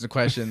many unanswered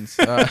questions.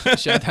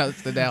 Shout out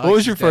to Dallas. What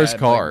was your first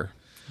car?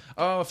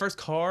 Oh, first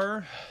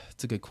car.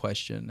 It's a good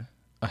question.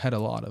 I had a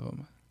lot of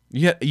them.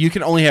 You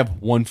can only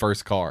have one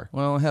first car.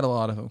 Well, I had a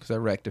lot of them because I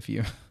wrecked a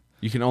few.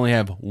 You can only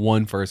have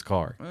one first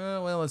car.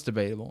 Well, it's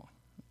debatable.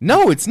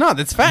 No, it's not.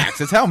 That's facts.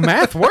 That's how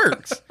math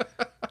works.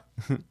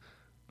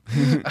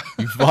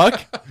 You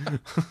fuck.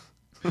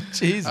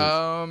 Jesus.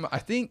 I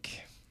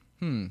think.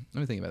 Let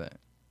me think about that.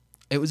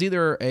 It was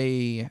either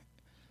a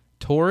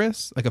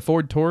Taurus, like a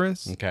Ford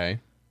Taurus, Okay.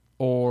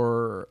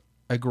 or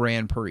a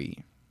Grand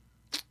Prix,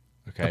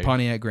 Okay. a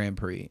Pontiac Grand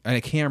Prix, and I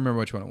can't remember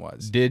which one it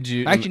was. Did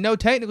you Actually, no.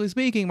 Technically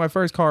speaking, my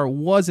first car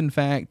was in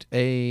fact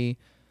I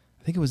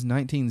think it was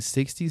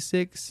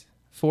 1966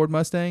 Ford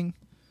Mustang.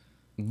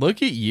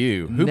 look at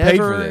you? Who Never paid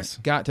for this?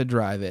 Got to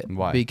drive it.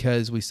 Why?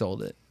 Because we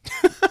sold it.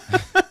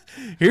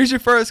 Here's your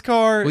first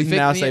car. We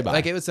now fixed say it, bye.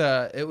 like it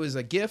was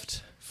a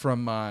gift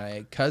from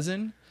my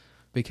cousin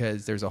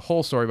because there's a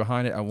whole story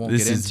behind it. I won't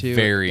This get is into.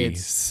 very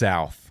It's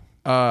south.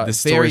 the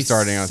story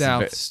starting on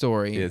south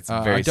story. it's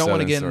I very don't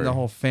want to southern get into the story.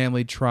 whole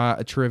family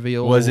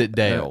trivial. Was it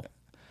Dale?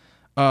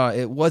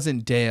 It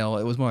wasn't Dale.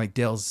 It was more like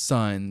Dale's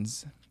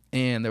sons.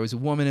 And there was a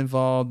woman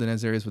involved, and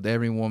as there is with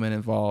every woman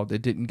involved,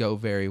 it didn't go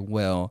very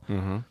well.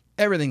 Mm-hmm.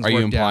 Everything's Are you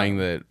worked implying out.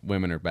 that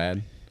women are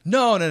bad?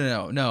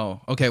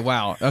 No. Okay,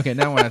 wow. Okay,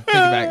 now when I think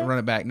back, run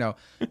it back. No,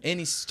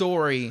 any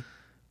story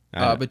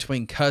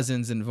between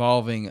cousins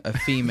involving a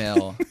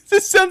female.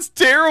 This sounds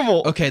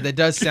terrible. Okay, that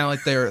does sound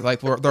like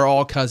they're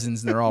all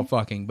cousins and they're all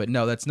fucking, but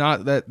no, that's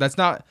not.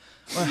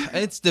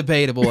 It's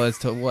debatable as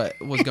to what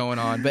was going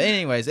on, but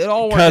anyways, it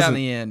all worked out in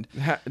the end.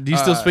 Do you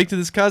still speak to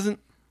this cousin?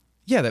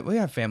 Yeah, we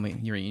have family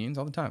reunions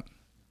all the time.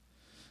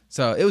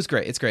 So it was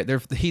great. It's great.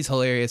 He's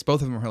hilarious.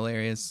 Both of them are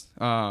hilarious.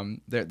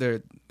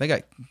 They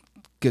got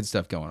good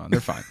stuff going on. They're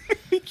fine.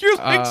 You're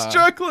like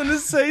struggling to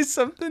say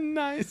something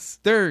nice.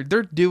 They're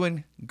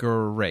doing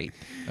great.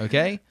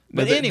 Okay,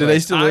 but do anyway, they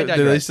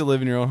still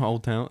live in your own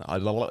old town?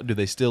 Do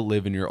they still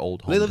live in your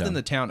old hometown? They lived in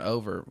the town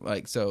over,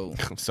 like so.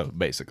 So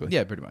basically,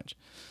 Yeah, pretty much.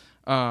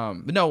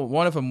 But no,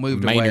 one of them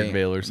moved away.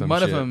 Maynardville or some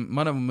one shit. of them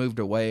moved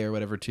away or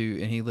whatever too,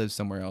 and he lives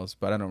somewhere else.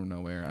 But I don't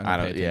know where. I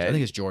don't. Yeah, I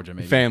think it's Georgia,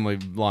 maybe. Family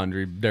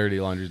laundry, dirty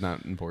laundry is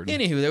not important.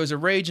 Anywho, there was a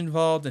rage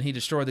involved, and he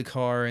destroyed the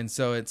car, and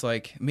so it's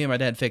like me and my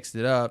dad fixed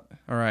it up.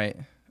 All right,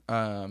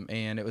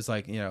 and it was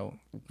like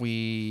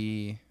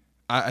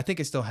I think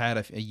I still had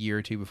a year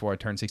or two before I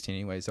turned 16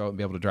 anyway, so I would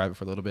be able to drive it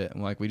for a little bit.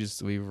 And like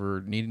we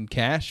were needing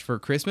cash for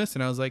Christmas,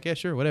 and I was like, yeah,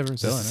 sure, whatever.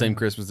 Is this the same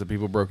Christmas that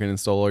people broke in and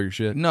stole all your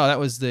shit? No, that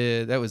was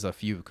a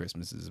few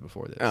Christmases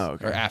before this. Oh,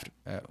 okay. Or after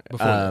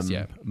before this,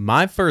 yeah.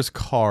 My first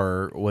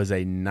car was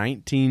a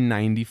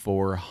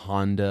 1994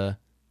 Honda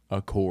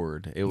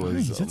Accord. It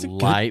was Nice, that's a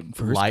good light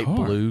first car.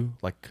 blue,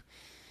 like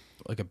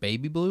Like a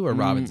baby blue or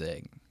robin's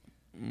egg.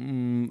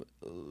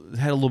 it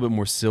had a little bit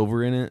more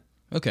silver in it.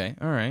 Okay,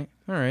 all right.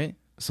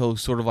 So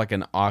sort of like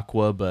an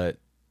aqua, but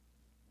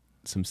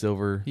some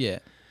silver. Yeah.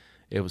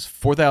 It was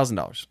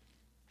 $4,000,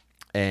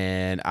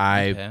 and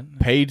I Okay.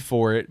 paid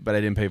for it, but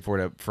I didn't pay for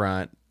it up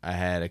front. I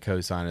had a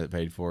co-signer that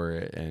paid for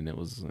it, and it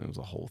was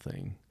a whole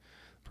thing.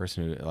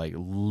 Person who like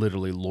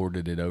literally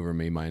lorded it over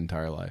me my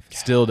entire life.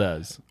 Still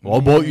does. Well, I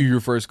bought you your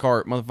first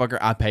car, motherfucker.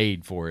 I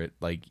paid for it.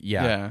 Like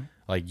Yeah.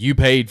 like you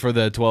paid for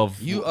the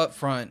 12. You up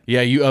front.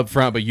 Yeah, you up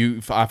front, but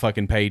I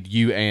fucking paid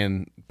you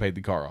and paid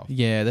the car off.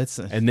 Yeah, that's.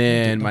 And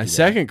then my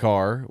second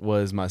car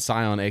was my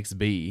Scion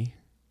XB.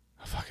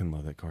 I fucking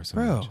love that car so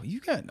much. Bro,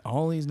 you got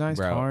all these nice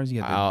Bro, cars.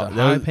 You got the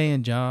those-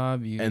 high-paying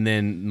job. And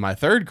then my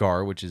third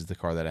car, which is the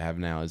car that I have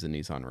now, is a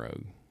Nissan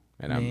Rogue,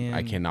 and I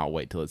Man. cannot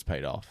wait till it's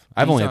paid off.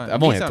 I've only had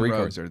three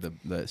Rogues cars. are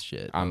the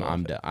shit. I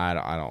I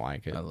don't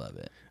like it. love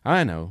it.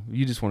 I know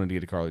you just wanted to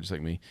get a car just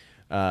like me,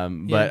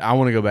 but I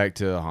want to go back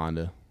to a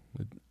Honda.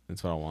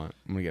 That's what I want.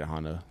 I'm gonna get a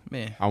Honda.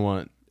 Man, I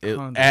want it,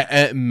 Honda.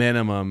 at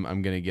minimum.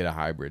 I'm gonna get a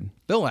hybrid.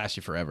 they'll last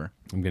you forever.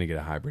 I'm gonna get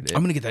a hybrid.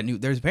 I'm gonna get that new.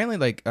 There's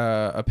apparently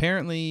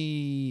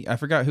I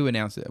forgot who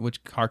announced it,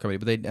 which car company,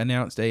 but they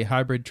announced a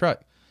hybrid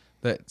truck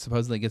that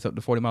supposedly gets up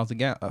to 40 miles to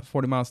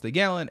the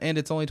gallon, and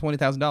it's only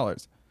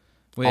 $20,000.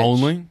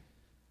 Only.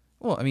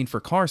 Well, I mean, for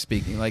car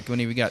speaking, like when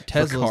you got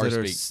car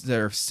Teslas that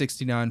are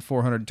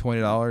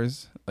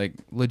 $69,420, like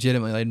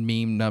legitimately like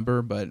meme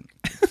number, but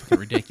fucking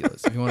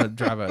ridiculous. If you want to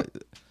drive a,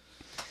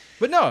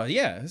 but no,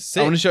 yeah,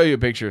 sick. I want to show you a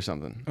picture of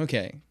something.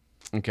 Okay,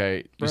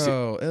 Okay,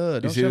 bro,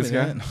 don't you see show this me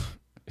guy? that.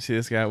 You see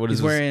this guy? What is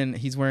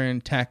He's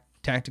wearing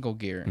tactical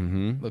gear.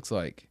 Mm-hmm. Looks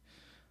like.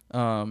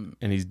 And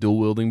he's dual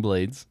wielding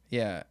blades.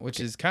 Yeah, which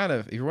is kind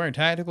of, if you're wearing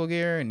tactical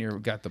gear and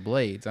you've got the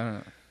blades, I don't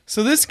know.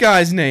 So this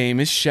guy's name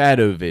is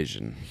Shadow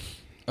Vision.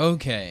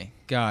 Okay,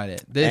 got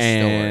it. This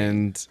story.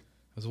 And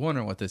I was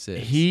wondering what this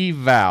is. he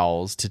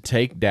vows to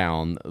take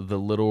down the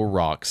Little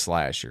Rock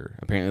slasher.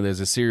 Apparently there's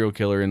a serial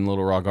killer in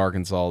Little Rock,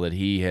 Arkansas that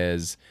he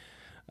has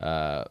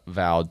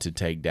vowed to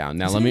take down.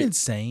 Now Isn't it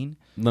insane?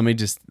 let me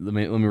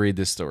read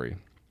this story.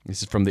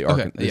 This is from the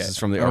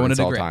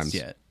Arkansas Times.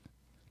 Yeah.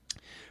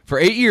 For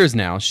 8 years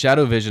now,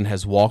 Shadow Vision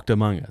has walked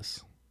among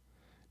us.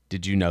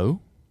 Did you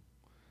know?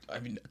 I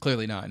mean,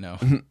 clearly not. No.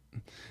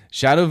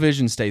 Shadow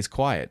Vision stays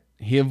quiet.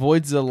 He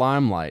avoids the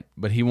limelight,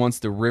 but he wants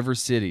the river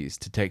cities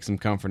to take some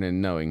comfort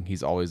in knowing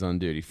he's always on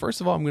duty. First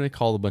of all, I'm going to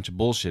call a bunch of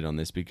bullshit on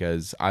this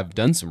because I've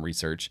done some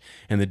research,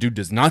 and the dude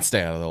does not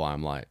stay out of the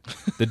limelight.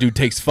 The dude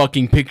takes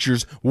fucking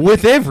pictures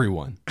with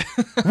everyone.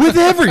 With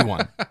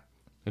everyone.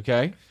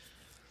 Okay?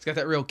 It's got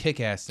that real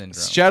kick-ass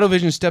syndrome. Shadow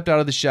Vision stepped out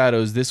of the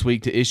shadows this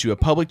week to issue a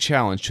public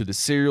challenge to the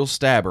serial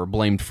stabber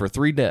blamed for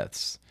 3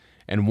 deaths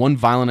and 1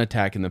 violent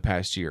attack in the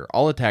past year.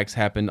 All attacks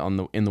happened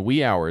in the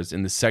wee hours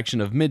in the section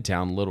of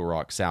Midtown Little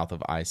Rock south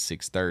of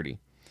I-630.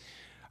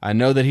 I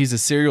know that he's a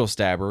serial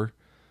stabber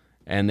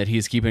and that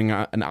he's keeping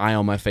an eye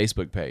on my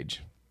Facebook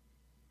page.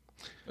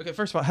 Okay,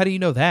 first of all, how do you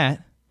know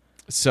that?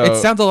 So It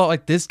sounds a lot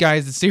like this guy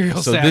is the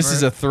serial stabber. this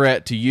is a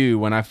threat to you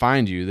when I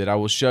find you, that I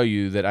will show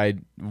you that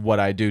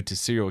what I do to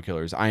serial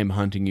killers. I am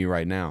hunting you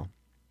right now.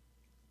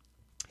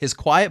 His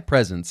quiet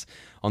presence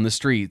on the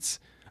streets,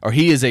 or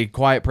he is a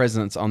quiet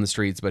presence on the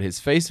streets, but he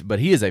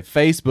is a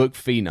Facebook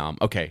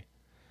phenom. Okay,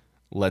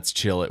 let's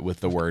chill it with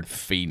the word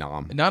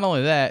phenom. Not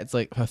only that, it's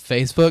like a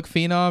Facebook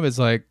phenom is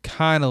like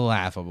kind of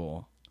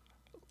laughable.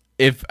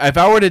 If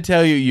I were to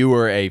tell you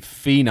were a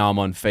phenom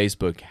on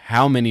Facebook,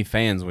 how many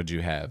fans would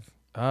you have?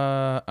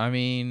 I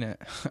mean,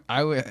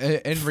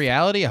 in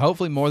reality,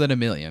 hopefully more than 1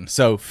 million.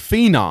 So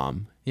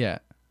phenom. Yeah.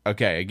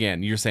 Okay,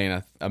 again, you're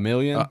saying a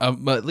million?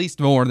 But at least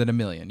more than 1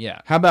 million.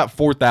 Yeah. How about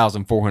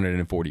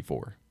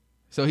 4,444?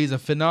 So he's a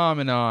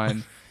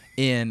phenomenon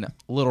in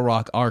Little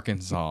Rock,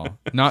 Arkansas.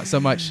 Not so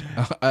much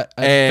a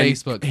And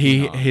Facebook.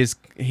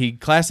 he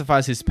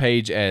classifies his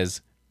page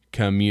as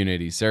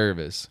community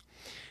service.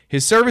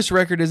 His service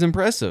record is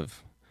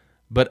impressive,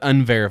 but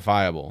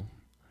unverifiable.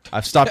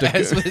 I've stopped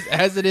as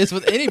it is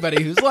with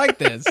anybody who's like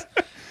this.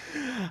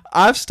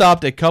 I've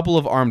stopped a couple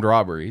of armed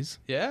robberies.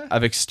 Yeah.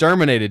 I've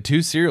exterminated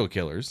 2 serial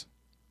killers.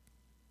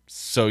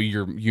 So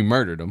you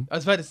murdered him. I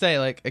was about to say,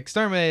 like,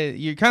 exterminate.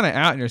 You're kind of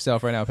outing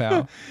yourself right now,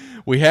 pal.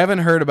 We haven't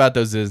heard about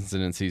those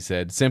incidents, he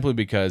said, simply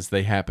because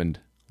they happened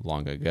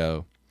long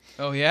ago.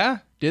 Oh yeah,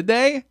 did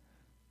they?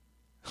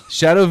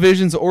 Shadow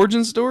Vision's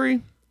origin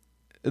story?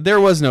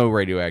 There was no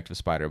radioactive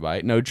spider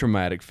bite, no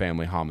traumatic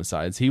family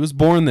homicides. He was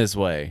born this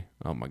way.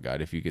 Oh my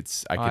God! If you could,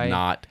 I could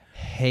not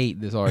hate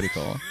this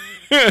article.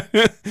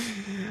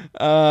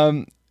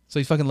 So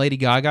he's fucking Lady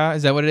Gaga?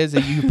 Is that what it is?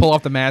 That you pull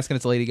off the mask and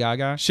it's Lady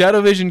Gaga?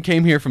 Shadow Vision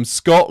came here from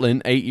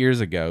Scotland 8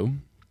 years ago,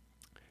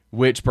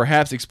 which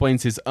perhaps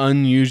explains his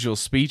unusual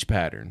speech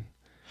pattern.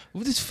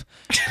 He's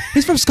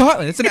from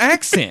Scotland. It's an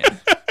accent.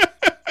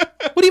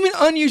 What do you mean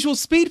unusual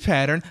speed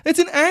pattern? It's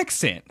an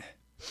accent.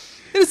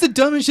 It is the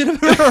dumbest shit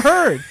I've ever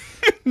heard.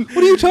 What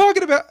are you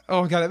talking about?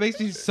 Oh, God, that makes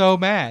me so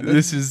mad.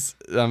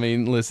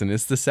 Listen,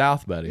 it's the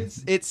South, buddy.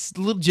 It's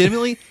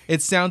legitimately,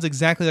 it sounds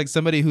exactly like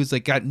somebody who's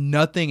like got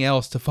nothing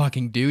else to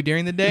fucking do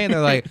during the day. And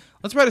they're like,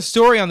 let's write a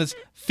story on this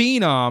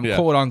phenom,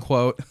 quote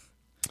unquote.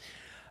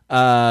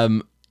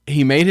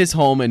 He made his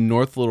home in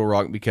North Little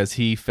Rock because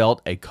he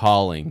felt a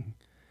calling.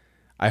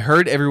 I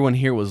heard everyone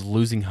here was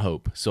losing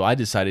hope, so I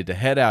decided to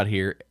head out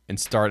here and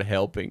start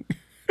helping.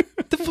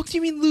 The fuck do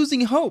you mean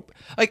losing hope?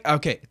 Like,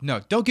 okay, no,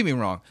 don't get me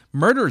wrong.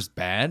 Murder is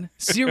bad.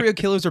 Serial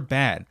killers are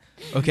bad.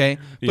 Okay?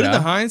 But in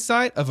the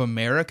hindsight of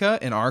America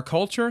and our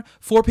culture,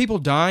 4 people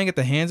dying at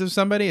the hands of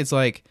somebody, it's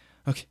like,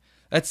 okay,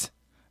 that's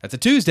a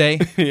Tuesday.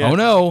 Oh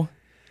no.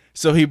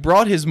 So he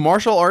brought his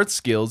martial arts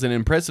skills and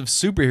impressive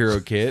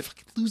superhero kit.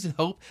 Losing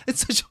hope.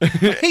 It's such I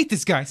hate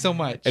this guy so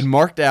much. And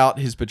marked out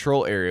his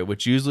patrol area,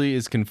 which usually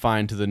is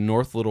confined to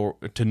North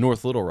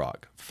Little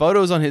Rock.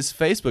 Photos on his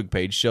Facebook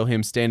page show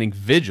him standing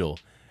vigil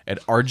at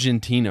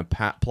Argentina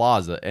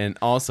Plaza and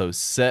also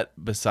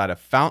set beside a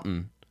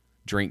fountain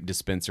drink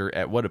dispenser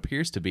at what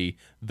appears to be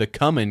the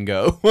Come and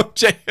Go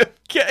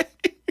JFK.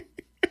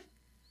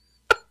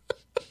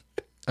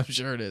 I'm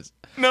sure it is.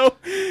 No,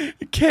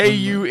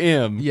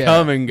 KUM, yeah.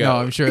 Come and Go. No,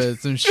 I'm sure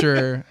that's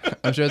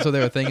what they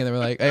were thinking. They were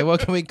like, "Hey,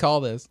 what can we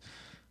call this?"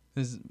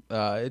 It's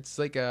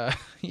like a,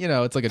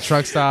 it's like a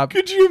truck stop.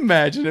 Could you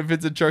imagine if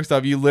it's a truck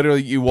stop? You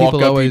walk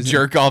up, you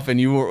jerk off, and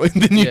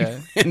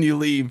and you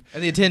leave.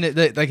 And the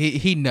attendant, like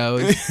he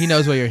knows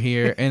why you're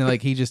here, and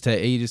like he just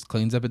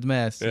cleans up his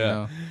mess. Yeah. You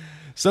know?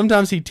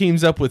 Sometimes he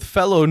teams up with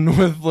fellow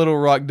North Little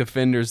Rock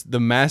defenders, the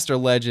Master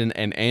Legend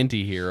and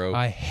Anti-Hero.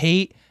 I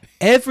hate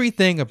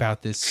everything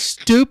about this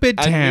stupid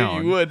town. I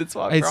knew you would. It's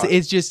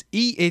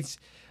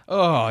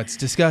it's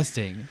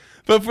disgusting.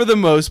 But for the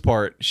most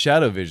part,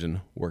 Shadow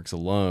Vision works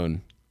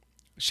alone.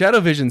 Shadow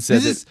Vision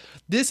says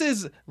this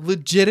is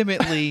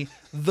legitimately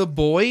The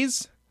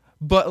Boys,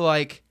 but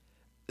like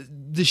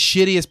the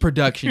shittiest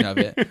production of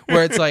it,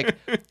 where it's like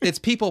it's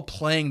people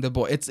playing the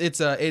boy. It's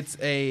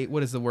a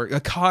what is the word? A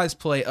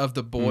cosplay of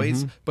The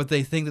Boys, but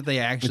they think that they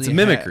actually it's a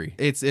mimicry.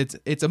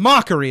 It's a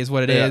mockery, is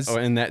what it is. Oh,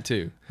 and that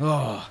too.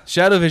 Oh.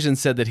 Shadow Vision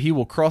said that he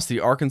will cross the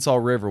Arkansas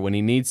River when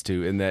he needs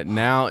to, and that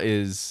now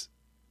is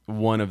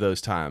one of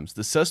those times.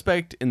 The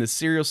suspect in the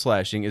serial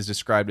slashing is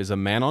described as a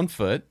man on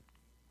foot.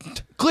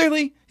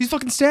 Clearly, he's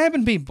fucking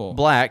stabbing people.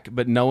 Black,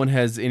 but no one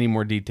has any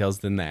more details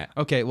than that.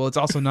 Okay, well, it's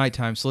also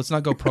nighttime, so let's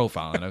not go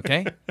profiling,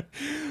 okay?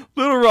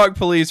 Little Rock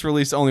police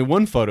released only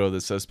one photo of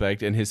the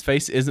suspect, and his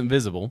face isn't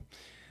visible.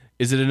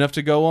 Is it enough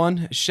to go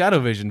on? Shadow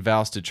Vision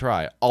vows to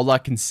try. All I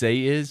can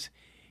say is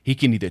he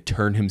can either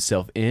turn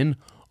himself in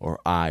or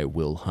I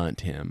will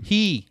hunt him.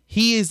 He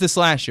is the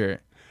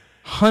slasher.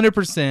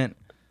 100%.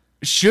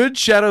 Should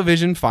Shadow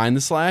Vision find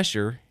the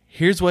slasher,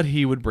 here's what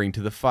he would bring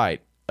to the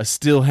fight. A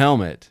steel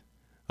helmet,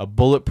 a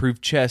bulletproof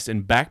chest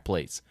and back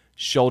plates,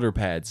 shoulder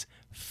pads,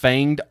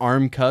 fanged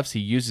arm cuffs he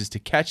uses to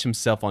catch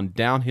himself on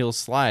downhill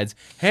slides,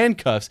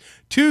 handcuffs,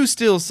 2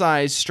 steel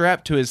sais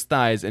strapped to his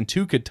thighs, and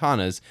 2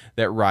 katanas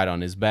that ride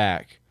on his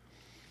back.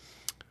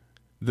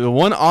 The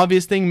one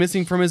obvious thing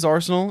missing from his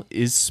arsenal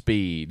is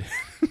speed.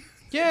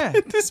 Yeah.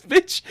 This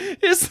bitch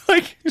is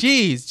like...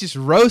 Jeez, just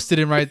roasted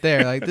him right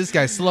there. Like, this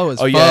guy's slow as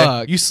fuck.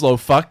 Yeah, you slow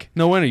fuck.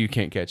 No wonder you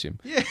can't catch him.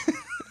 Yeah.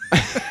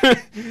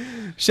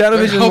 Shadow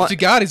Vision. Hope to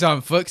God he's on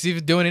foot because if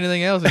he's doing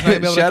anything else, he's not gonna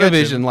be able Shadow to catch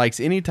Vision him. likes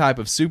any type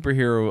of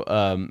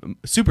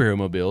superhero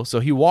mobile, so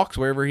he walks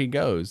wherever he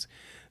goes.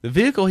 The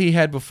vehicle he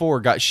had before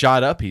got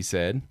shot up, he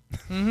said.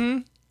 Mm-hmm.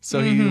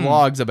 So he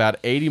logs about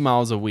 80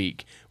 miles a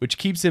week, which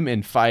keeps him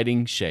in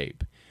fighting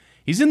shape.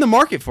 He's in the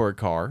market for a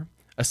car.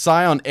 A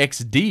Scion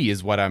XD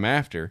is what I'm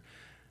after.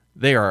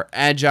 They are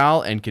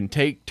agile and can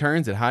take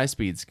turns at high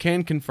speeds.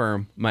 Can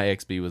confirm my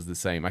XB was the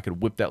same. I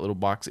could whip that little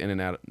box in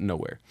and out of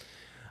nowhere.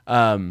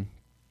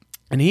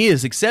 And he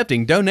is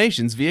accepting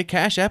donations via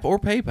Cash App or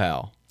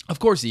PayPal. Of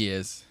course he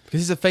is.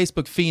 Because he's a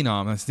Facebook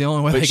phenom. That's the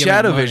only way But they get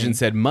Shadow money. Vision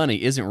said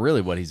money isn't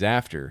really what he's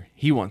after.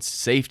 He wants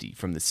safety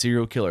from the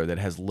serial killer that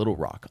has Little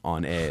Rock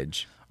on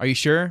edge. Are you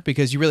sure?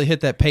 Because you really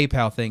hit that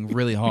PayPal thing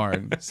really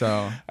hard.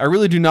 So I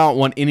really do not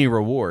want any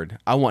reward.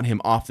 I want him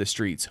off the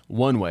streets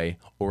one way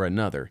or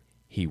another.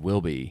 He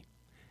will be.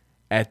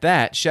 At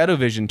that, Shadow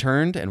Vision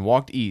turned and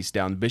walked east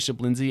down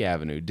Bishop Lindsay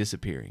Avenue,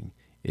 disappearing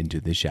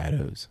into the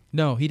shadows.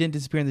 No, he didn't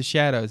disappear in the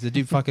shadows. The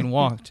dude fucking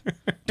walked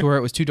to where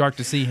it was too dark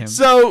to see him.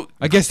 So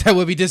I guess that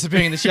would be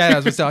disappearing in the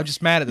shadows, but still, I'm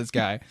just mad at this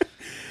guy.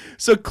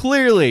 So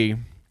clearly,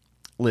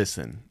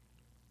 listen,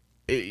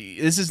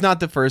 this is not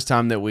the first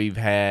time that we've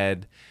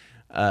had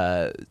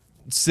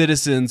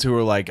citizens who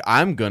are like,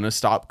 I'm going to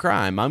stop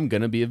crime. I'm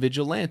going to be a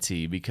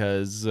vigilante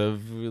because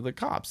of the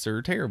cops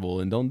are terrible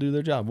and don't do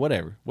their job.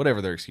 Whatever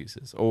their excuse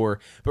is.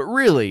 But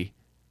really,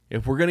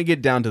 if we're going to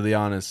get down to the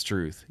honest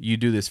truth, you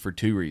do this for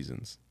 2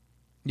 reasons.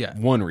 Yeah.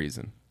 One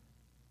reason.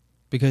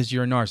 Because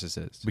you're a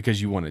narcissist.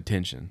 Because you want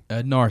attention.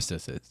 A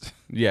narcissist.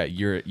 Yeah,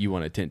 you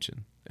want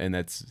attention. And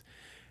that's...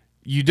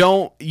 You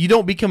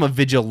don't become a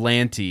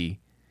vigilante,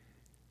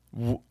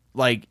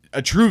 like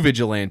a true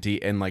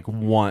vigilante, and like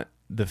want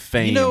the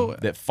fame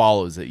that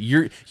follows it.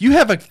 You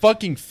have a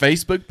fucking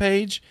Facebook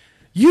page.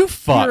 You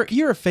fuck.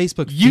 You're a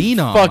Facebook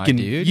phenom, fucking,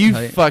 my dude.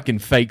 You fucking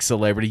fake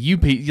celebrity.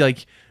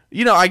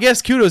 I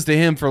guess kudos to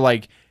him for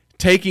like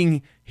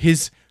taking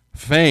his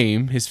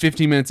fame, his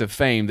 15 minutes of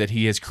fame that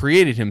he has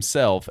created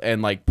himself,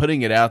 and like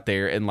putting it out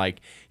there, and like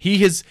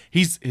he's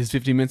his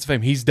 15 minutes of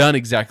fame. He's done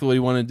exactly what he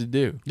wanted to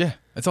do. Yeah,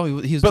 that's all he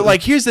was. But doing.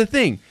 like, here's the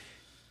thing.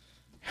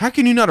 How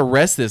can you not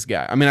arrest this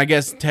guy? I mean, I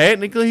guess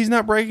technically he's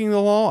not breaking the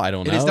law. I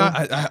don't know. It is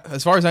not,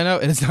 as far as I know,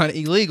 it is not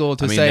illegal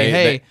to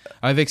say,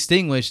 I've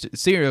extinguished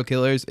serial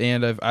killers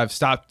and I've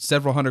stopped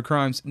several hundred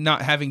crimes,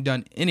 not having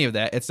done any of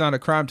that. It's not a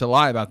crime to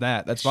lie about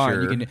that. That's fine.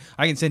 Sure.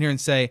 I can sit here and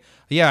say,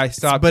 yeah, I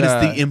stopped. But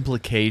it's the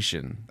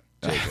implication,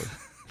 Jacob.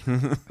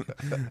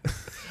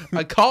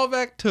 A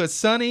callback to a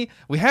Sunny.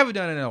 We haven't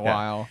done it in a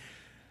while.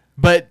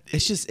 But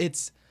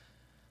it's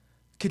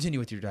continue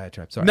with your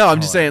diatribe. Sorry. No,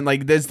 I'm just saying,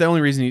 like, that's the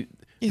only reason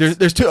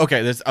there's 2.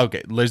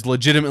 There's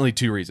legitimately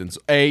 2 reasons.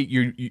 A,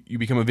 you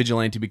become a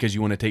vigilante because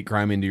you want to take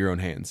crime into your own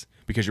hands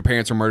because your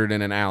parents were murdered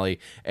in an alley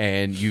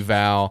and you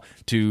vow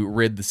to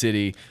rid the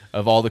city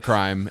of all the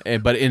crime.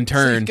 But in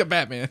turn,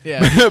 Batman.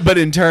 Yeah. but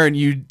in turn,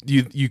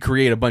 you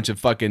create a bunch of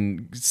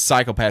fucking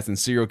psychopaths and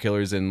serial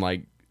killers and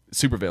like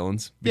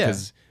supervillains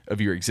because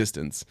of your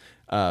existence.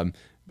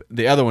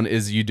 The other one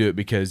is you do it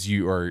because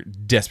you are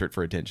desperate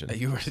for attention.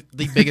 You are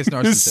the biggest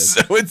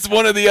narcissist. So it's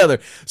one or the other.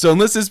 So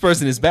unless this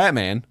person is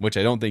Batman, which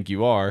I don't think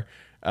you are,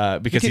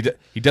 because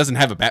he doesn't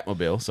have a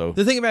Batmobile. So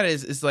the thing about it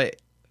is like,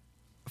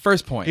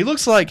 first point. he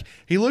looks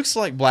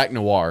like Black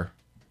Noir.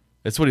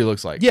 That's what he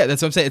looks like. Yeah,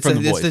 that's what I'm saying. It's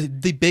Boys.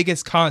 the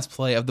biggest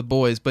cosplay of the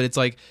boys, but it's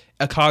like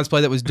a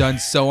cosplay that was done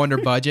so under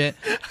budget.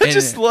 I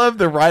just love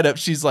the write-up.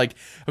 She's like,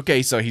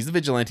 okay, so he's a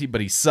vigilante,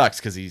 but he sucks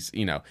because he's,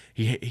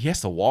 he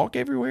has to walk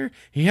everywhere.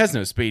 He has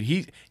no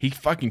speed. He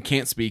fucking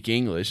can't speak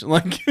English.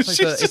 Like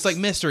it's like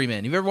Mystery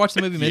Men. You've ever watched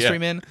the movie Mystery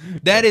Men?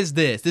 That is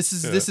this. This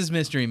is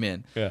Mystery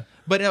Men. Yeah.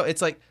 But no,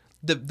 it's like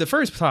the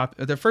first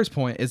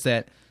point is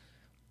that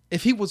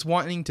if he was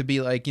wanting to be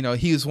like,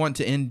 he was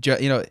wanting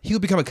to he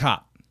would become a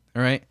cop.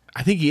 All right.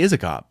 I think he is a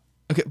cop.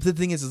 Okay, but the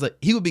thing is like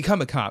he would become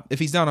a cop if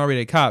he's not already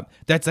a cop.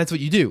 That's what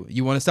you do.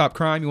 You want to stop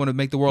crime. You want to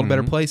make the world a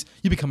better place.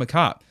 You become a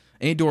cop.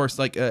 Andor's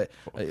like,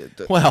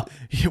 well,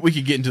 we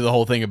could get into the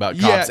whole thing about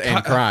cops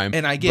and crime,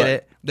 and I get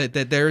it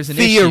that there is an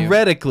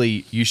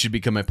theoretically you should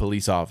become a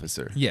police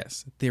officer.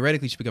 Yes,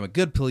 theoretically, you should become a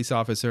good police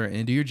officer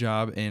and do your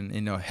job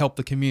and help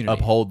the community,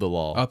 uphold the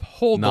law,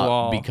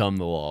 not become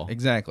the law.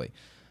 Exactly.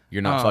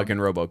 You're not fucking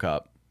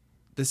RoboCop.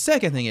 The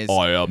second thing is,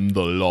 I am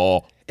the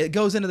law. It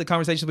goes into the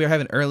conversation we were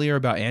having earlier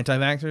about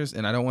anti-vaxxers,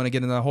 and I don't want to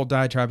get into the whole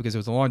diatribe because it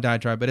was a long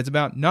diatribe, but it's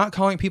about not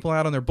calling people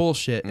out on their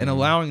bullshit and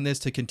allowing this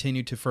to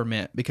continue to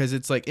ferment, because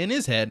it's like in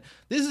his head,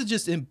 this is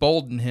just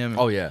emboldened him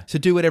to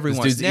do whatever he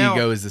wants. This dude's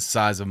ego is the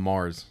size of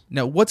Mars.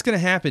 Now, what's going to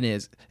happen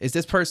is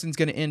this person's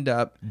going to end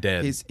up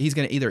dead. He's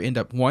going to either end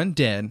up, 1,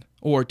 dead,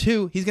 or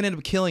 2, he's going to end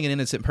up killing an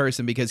innocent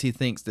person because he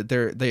thinks that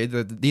they're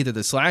either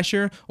the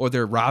slasher or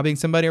they're robbing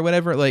somebody or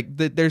whatever. Like,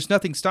 there's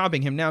nothing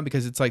stopping him now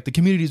because it's like the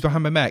community's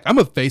behind my back. I'm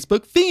a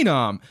Facebook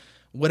phenom.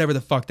 Whatever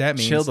the fuck that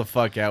means. Chill the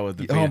fuck out with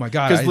the Oh my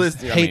God. I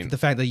hate the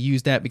fact that he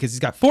used that because he's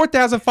got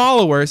 4,000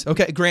 followers.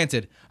 Okay,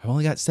 granted, I've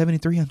only got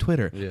 73 on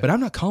Twitter, but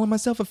I'm not calling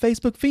myself a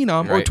Facebook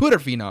phenom or Twitter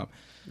phenom.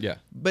 Yeah.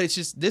 But it's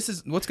just, this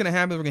is what's going to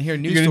happen. We're going to hear a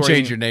news story. You're going to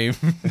change your name.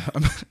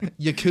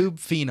 Yakub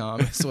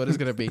Phenom is what it's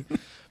going to be.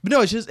 But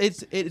no, it's just,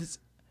 it's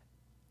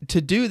to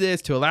do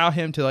this, to allow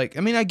him to like, I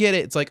mean, I get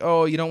it. It's like,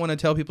 oh, you don't want to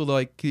tell people to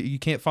like, you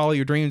can't follow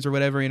your dreams or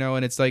whatever,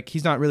 and it's like,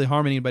 he's not really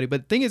harming anybody.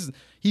 But the thing is,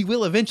 he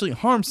will eventually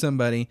harm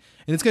somebody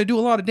and it's going to do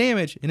a lot of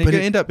damage. And it's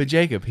going to end up. But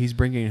Jacob, he's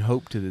bringing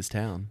hope to this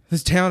town.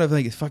 This town of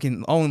like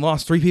fucking only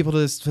lost 3 people to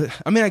this.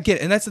 I mean, I get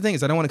it. And that's the thing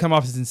is, I don't want to come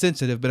off as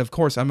insensitive, but of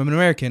course I'm an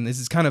American. This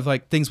is kind of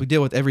like things we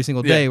deal with every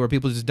single day where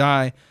people just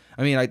die.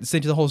 I mean, I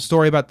sent you the whole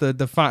story about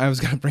the I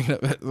was going to bring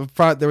it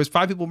up. There was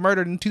 5 people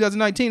murdered in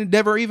 2019. It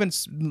never even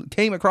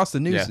came across the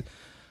news. Yeah.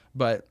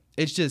 But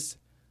it's just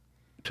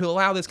to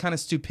allow this kind of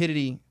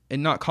stupidity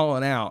and not call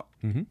it out.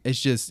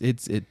 It's just it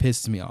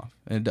pisses me off,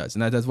 and it does,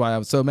 and that's why I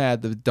was so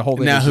mad. The whole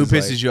thing. Now, who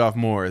pisses you off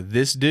more,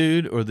 this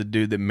dude or the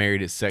dude that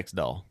married his sex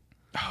doll?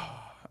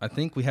 I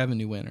think we have a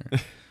new winner.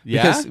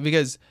 Yeah,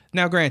 because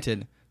now,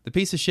 granted, the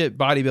piece of shit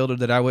bodybuilder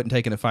that I wouldn't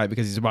take in a fight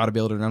because he's a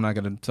bodybuilder, and I'm not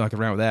going to talk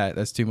around with that.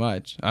 That's too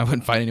much. I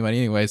wouldn't fight anybody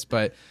anyways,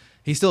 but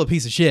he's still a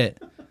piece of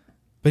shit.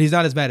 but he's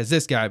not as bad as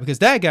this guy because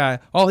that guy,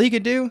 all he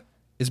could do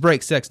is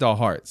break sex doll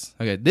hearts.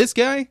 Okay, this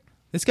guy's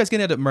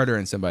gonna end up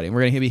murdering somebody. And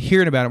we're gonna be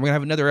hearing about it. We're gonna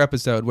have another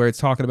episode where it's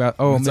talking about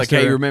it's like,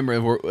 hey,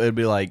 remember? It'd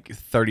be like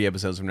 30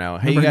 episodes from now.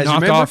 Hey, you guys,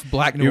 knock off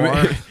Black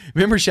Noir?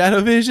 Remember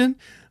Shadow Vision?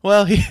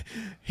 Well,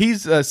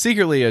 he's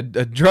secretly a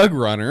drug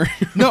runner.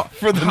 No,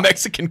 for the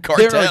Mexican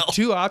cartel. There are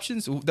two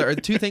options. There are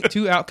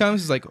two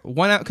outcomes. Is like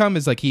one outcome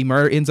is like he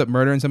ends up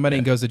murdering somebody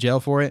and goes to jail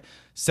for it.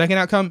 Second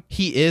outcome,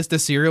 he is the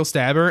serial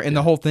stabber, and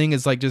the whole thing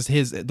is like just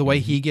the way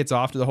he gets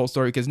off to the whole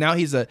story. Because now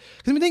because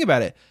I mean, think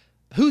about it.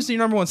 Who's your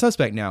number one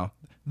suspect now?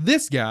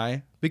 This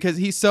guy, because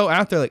he's so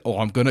out there, like, oh,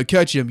 I'm gonna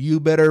catch him.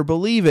 You better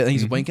believe it. And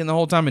he's winking the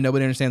whole time, and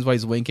nobody understands why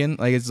he's winking.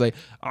 Like it's like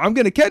I'm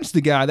gonna catch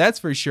the guy. That's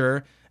for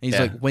sure. And he's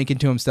like winking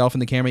to himself in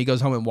the camera. He goes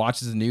home and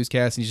watches the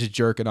newscast, and he's just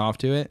jerking off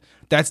to it.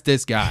 That's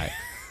this guy.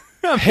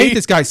 I hate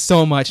this guy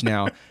so much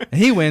now.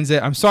 And he wins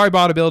it. I'm sorry,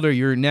 bodybuilder.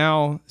 You're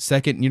now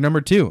second. You're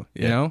number 2.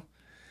 You know.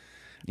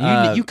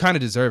 You kind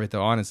of deserve it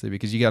though, honestly,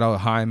 because you got all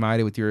high and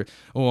mighty with your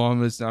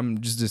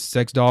I'm just a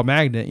sex doll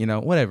magnet,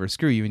 whatever.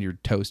 Screw you and your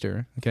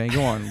toaster. Okay,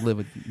 go on, live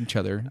with each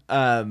other.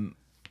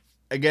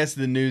 I guess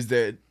the news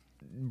that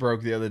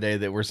broke the other day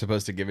that we're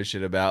supposed to give a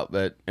shit about,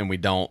 and we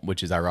don't,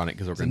 which is ironic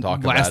because we're going to talk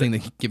about it. Last thing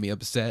that get me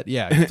upset,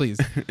 yeah, please,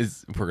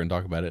 is we're going to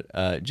talk about it.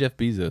 Jeff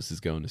Bezos is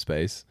going to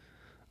space.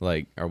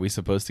 Like, are we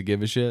supposed to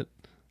give a shit?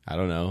 I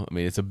don't know. I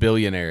mean, it's a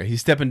billionaire.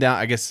 He's stepping down.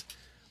 I guess.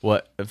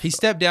 What he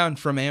stepped down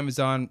from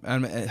Amazon?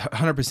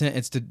 100%.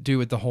 It's to do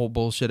with the whole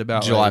bullshit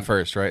about July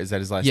 1st, right? Is that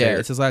his last day? Yeah,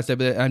 it's his last day.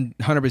 But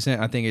 100%,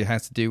 I think it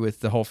has to do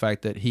with the whole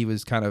fact that he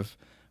was kind of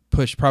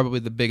pushed, probably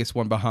the biggest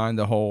one behind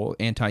the whole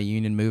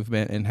anti-union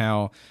movement, and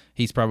how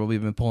he's probably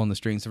been pulling the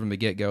strings from the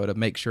get-go to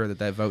make sure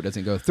that vote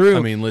doesn't go through.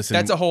 I mean, listen,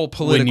 that's a whole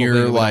political thing we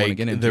don't want to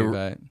get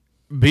into.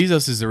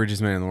 Bezos is the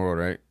richest man in the world,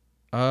 right?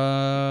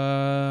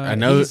 I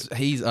know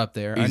he's up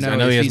there. I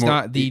know he's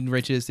not the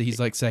richest. He's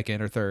like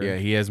second or third. Yeah,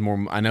 he has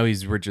more. I know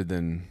he's richer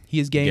than he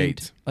has gained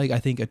Gates. Like I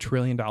think $1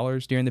 trillion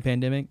during the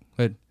pandemic.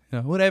 But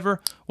whatever.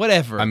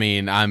 I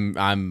mean,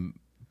 I'm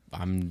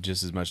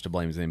just as much to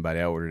blame as anybody.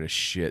 I ordered a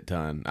shit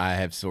ton. I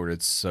have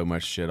sorted so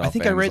much shit off. I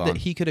think Amazon. I read that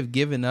he could have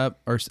given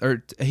up, or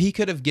he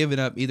could have given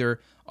up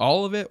either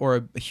all of it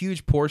or a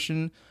huge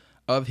portion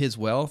of his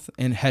wealth,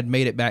 and had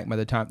made it back by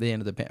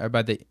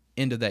the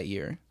end of that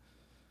year.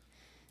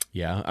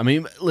 Yeah, I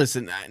mean,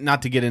 listen,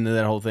 not to get into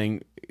that whole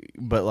thing,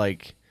 but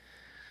like,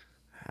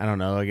 I don't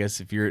know. I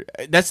guess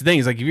that's the thing,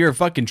 is like, if you're a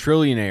fucking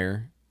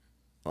trillionaire,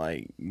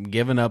 like,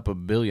 giving up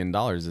 $1 billion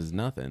is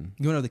nothing.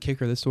 You want to know the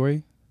kicker of this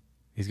story?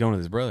 He's going with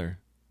his brother.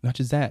 Not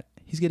just that,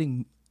 he's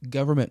getting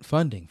government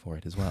funding for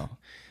it as well.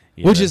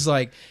 Yeah, which is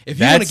like, if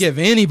you want to give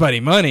anybody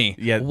money,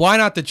 why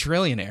not the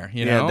trillionaire?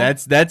 You know,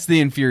 that's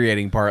the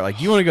infuriating part. Like,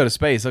 you want to go to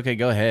space? Okay,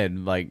 go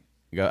ahead. Like,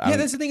 go. Yeah,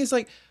 that's the thing. It's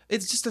like,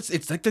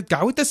 it's like the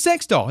guy with the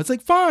sex doll. It's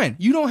like, fine,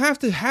 you don't have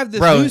to have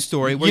this news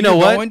story where you're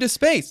going to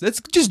space.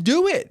 Let's just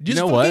do it. Just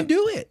fucking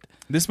do it.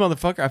 This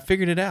motherfucker, I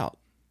figured it out.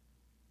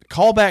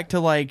 Call back to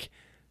like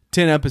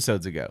 10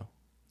 episodes ago.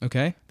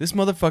 Okay. This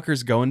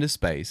motherfucker's going to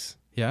space.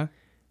 Yeah.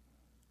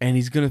 And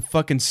he's going to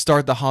fucking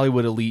start the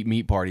Hollywood elite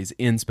meat parties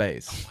in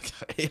space. Oh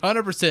my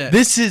God, 100%.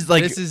 This is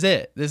like... This is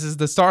it. This is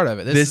the start of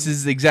it. This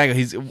is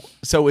exactly...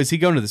 So is he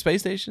going to the space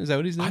station? Is that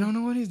what he's doing? I don't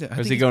know what he's doing.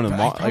 Or is he going to the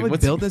mall? He probably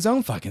built his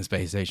own fucking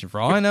space station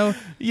for all I know.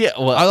 Yeah,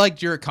 well... I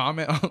liked your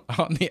comment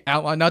on the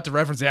outline, not to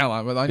reference the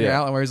outline, but on your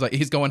outline where he's like,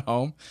 he's going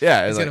home.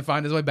 Yeah. He's going to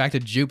find his way back to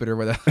Jupiter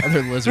where the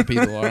other lizard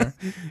people are.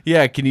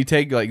 Yeah, can you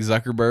take like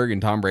Zuckerberg and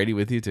Tom Brady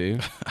with you too?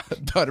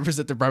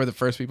 100%. They're probably the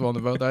first people on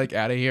the boat. They're like,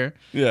 out of here.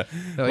 Yeah.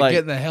 They're like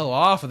getting the hell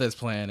off of this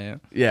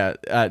planet. Yeah,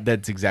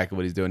 that's exactly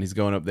what he's doing. He's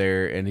going up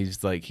there, and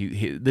he's like,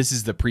 this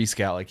is the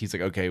pre-scout. Like, he's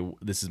like, okay,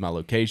 this is my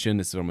location.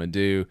 This is what I'm going to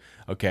do.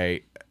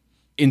 Okay,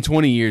 in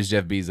 20 years,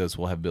 Jeff Bezos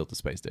will have built a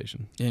space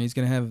station. Yeah, and he's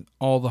going to have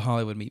all the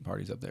Hollywood meat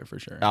parties up there for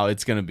sure. Oh,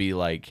 it's going to be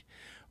like,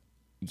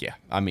 yeah.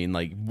 I mean,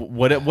 like,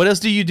 what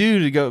else do you do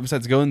to go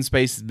besides go in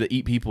space to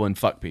eat people and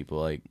fuck people?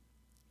 Like,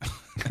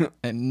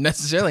 and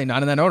necessarily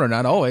not in that order,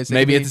 not always.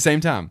 Maybe at the same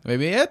time.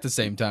 Maybe at the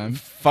same time.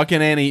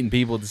 Fucking and eating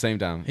people at the same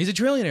time. He's a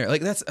trillionaire.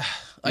 Like, that's...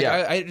 Like,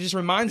 yeah. It just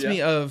reminds me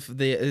of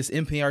this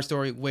NPR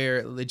story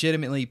where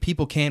legitimately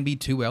people can be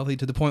too wealthy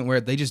to the point where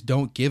they just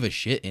don't give a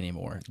shit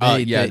anymore.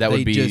 That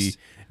would be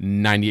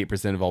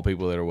 98% of all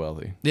people that are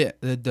wealthy. Yeah,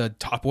 the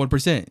top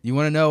 1%. You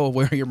want to know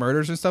where your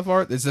murders and stuff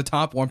are? It's the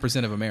top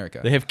 1% of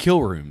America. They have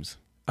kill rooms.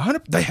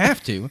 They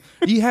have to.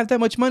 You have that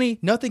much money,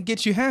 nothing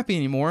gets you happy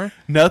anymore.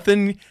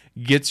 Nothing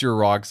gets your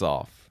rocks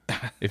off.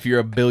 If you're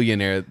a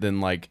billionaire,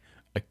 then like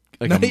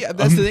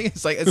that's the thing.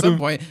 It's like at some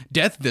point,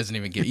 death doesn't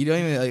even get you. Don't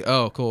even like,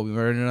 oh, cool, we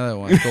murdered another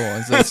one. Cool.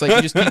 It's like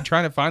you just keep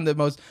trying to find the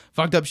most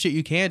fucked up shit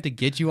you can to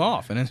get you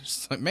off, and it's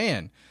just like,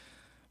 man,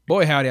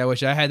 boy, howdy, I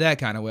wish I had that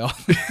kind of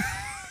wealth.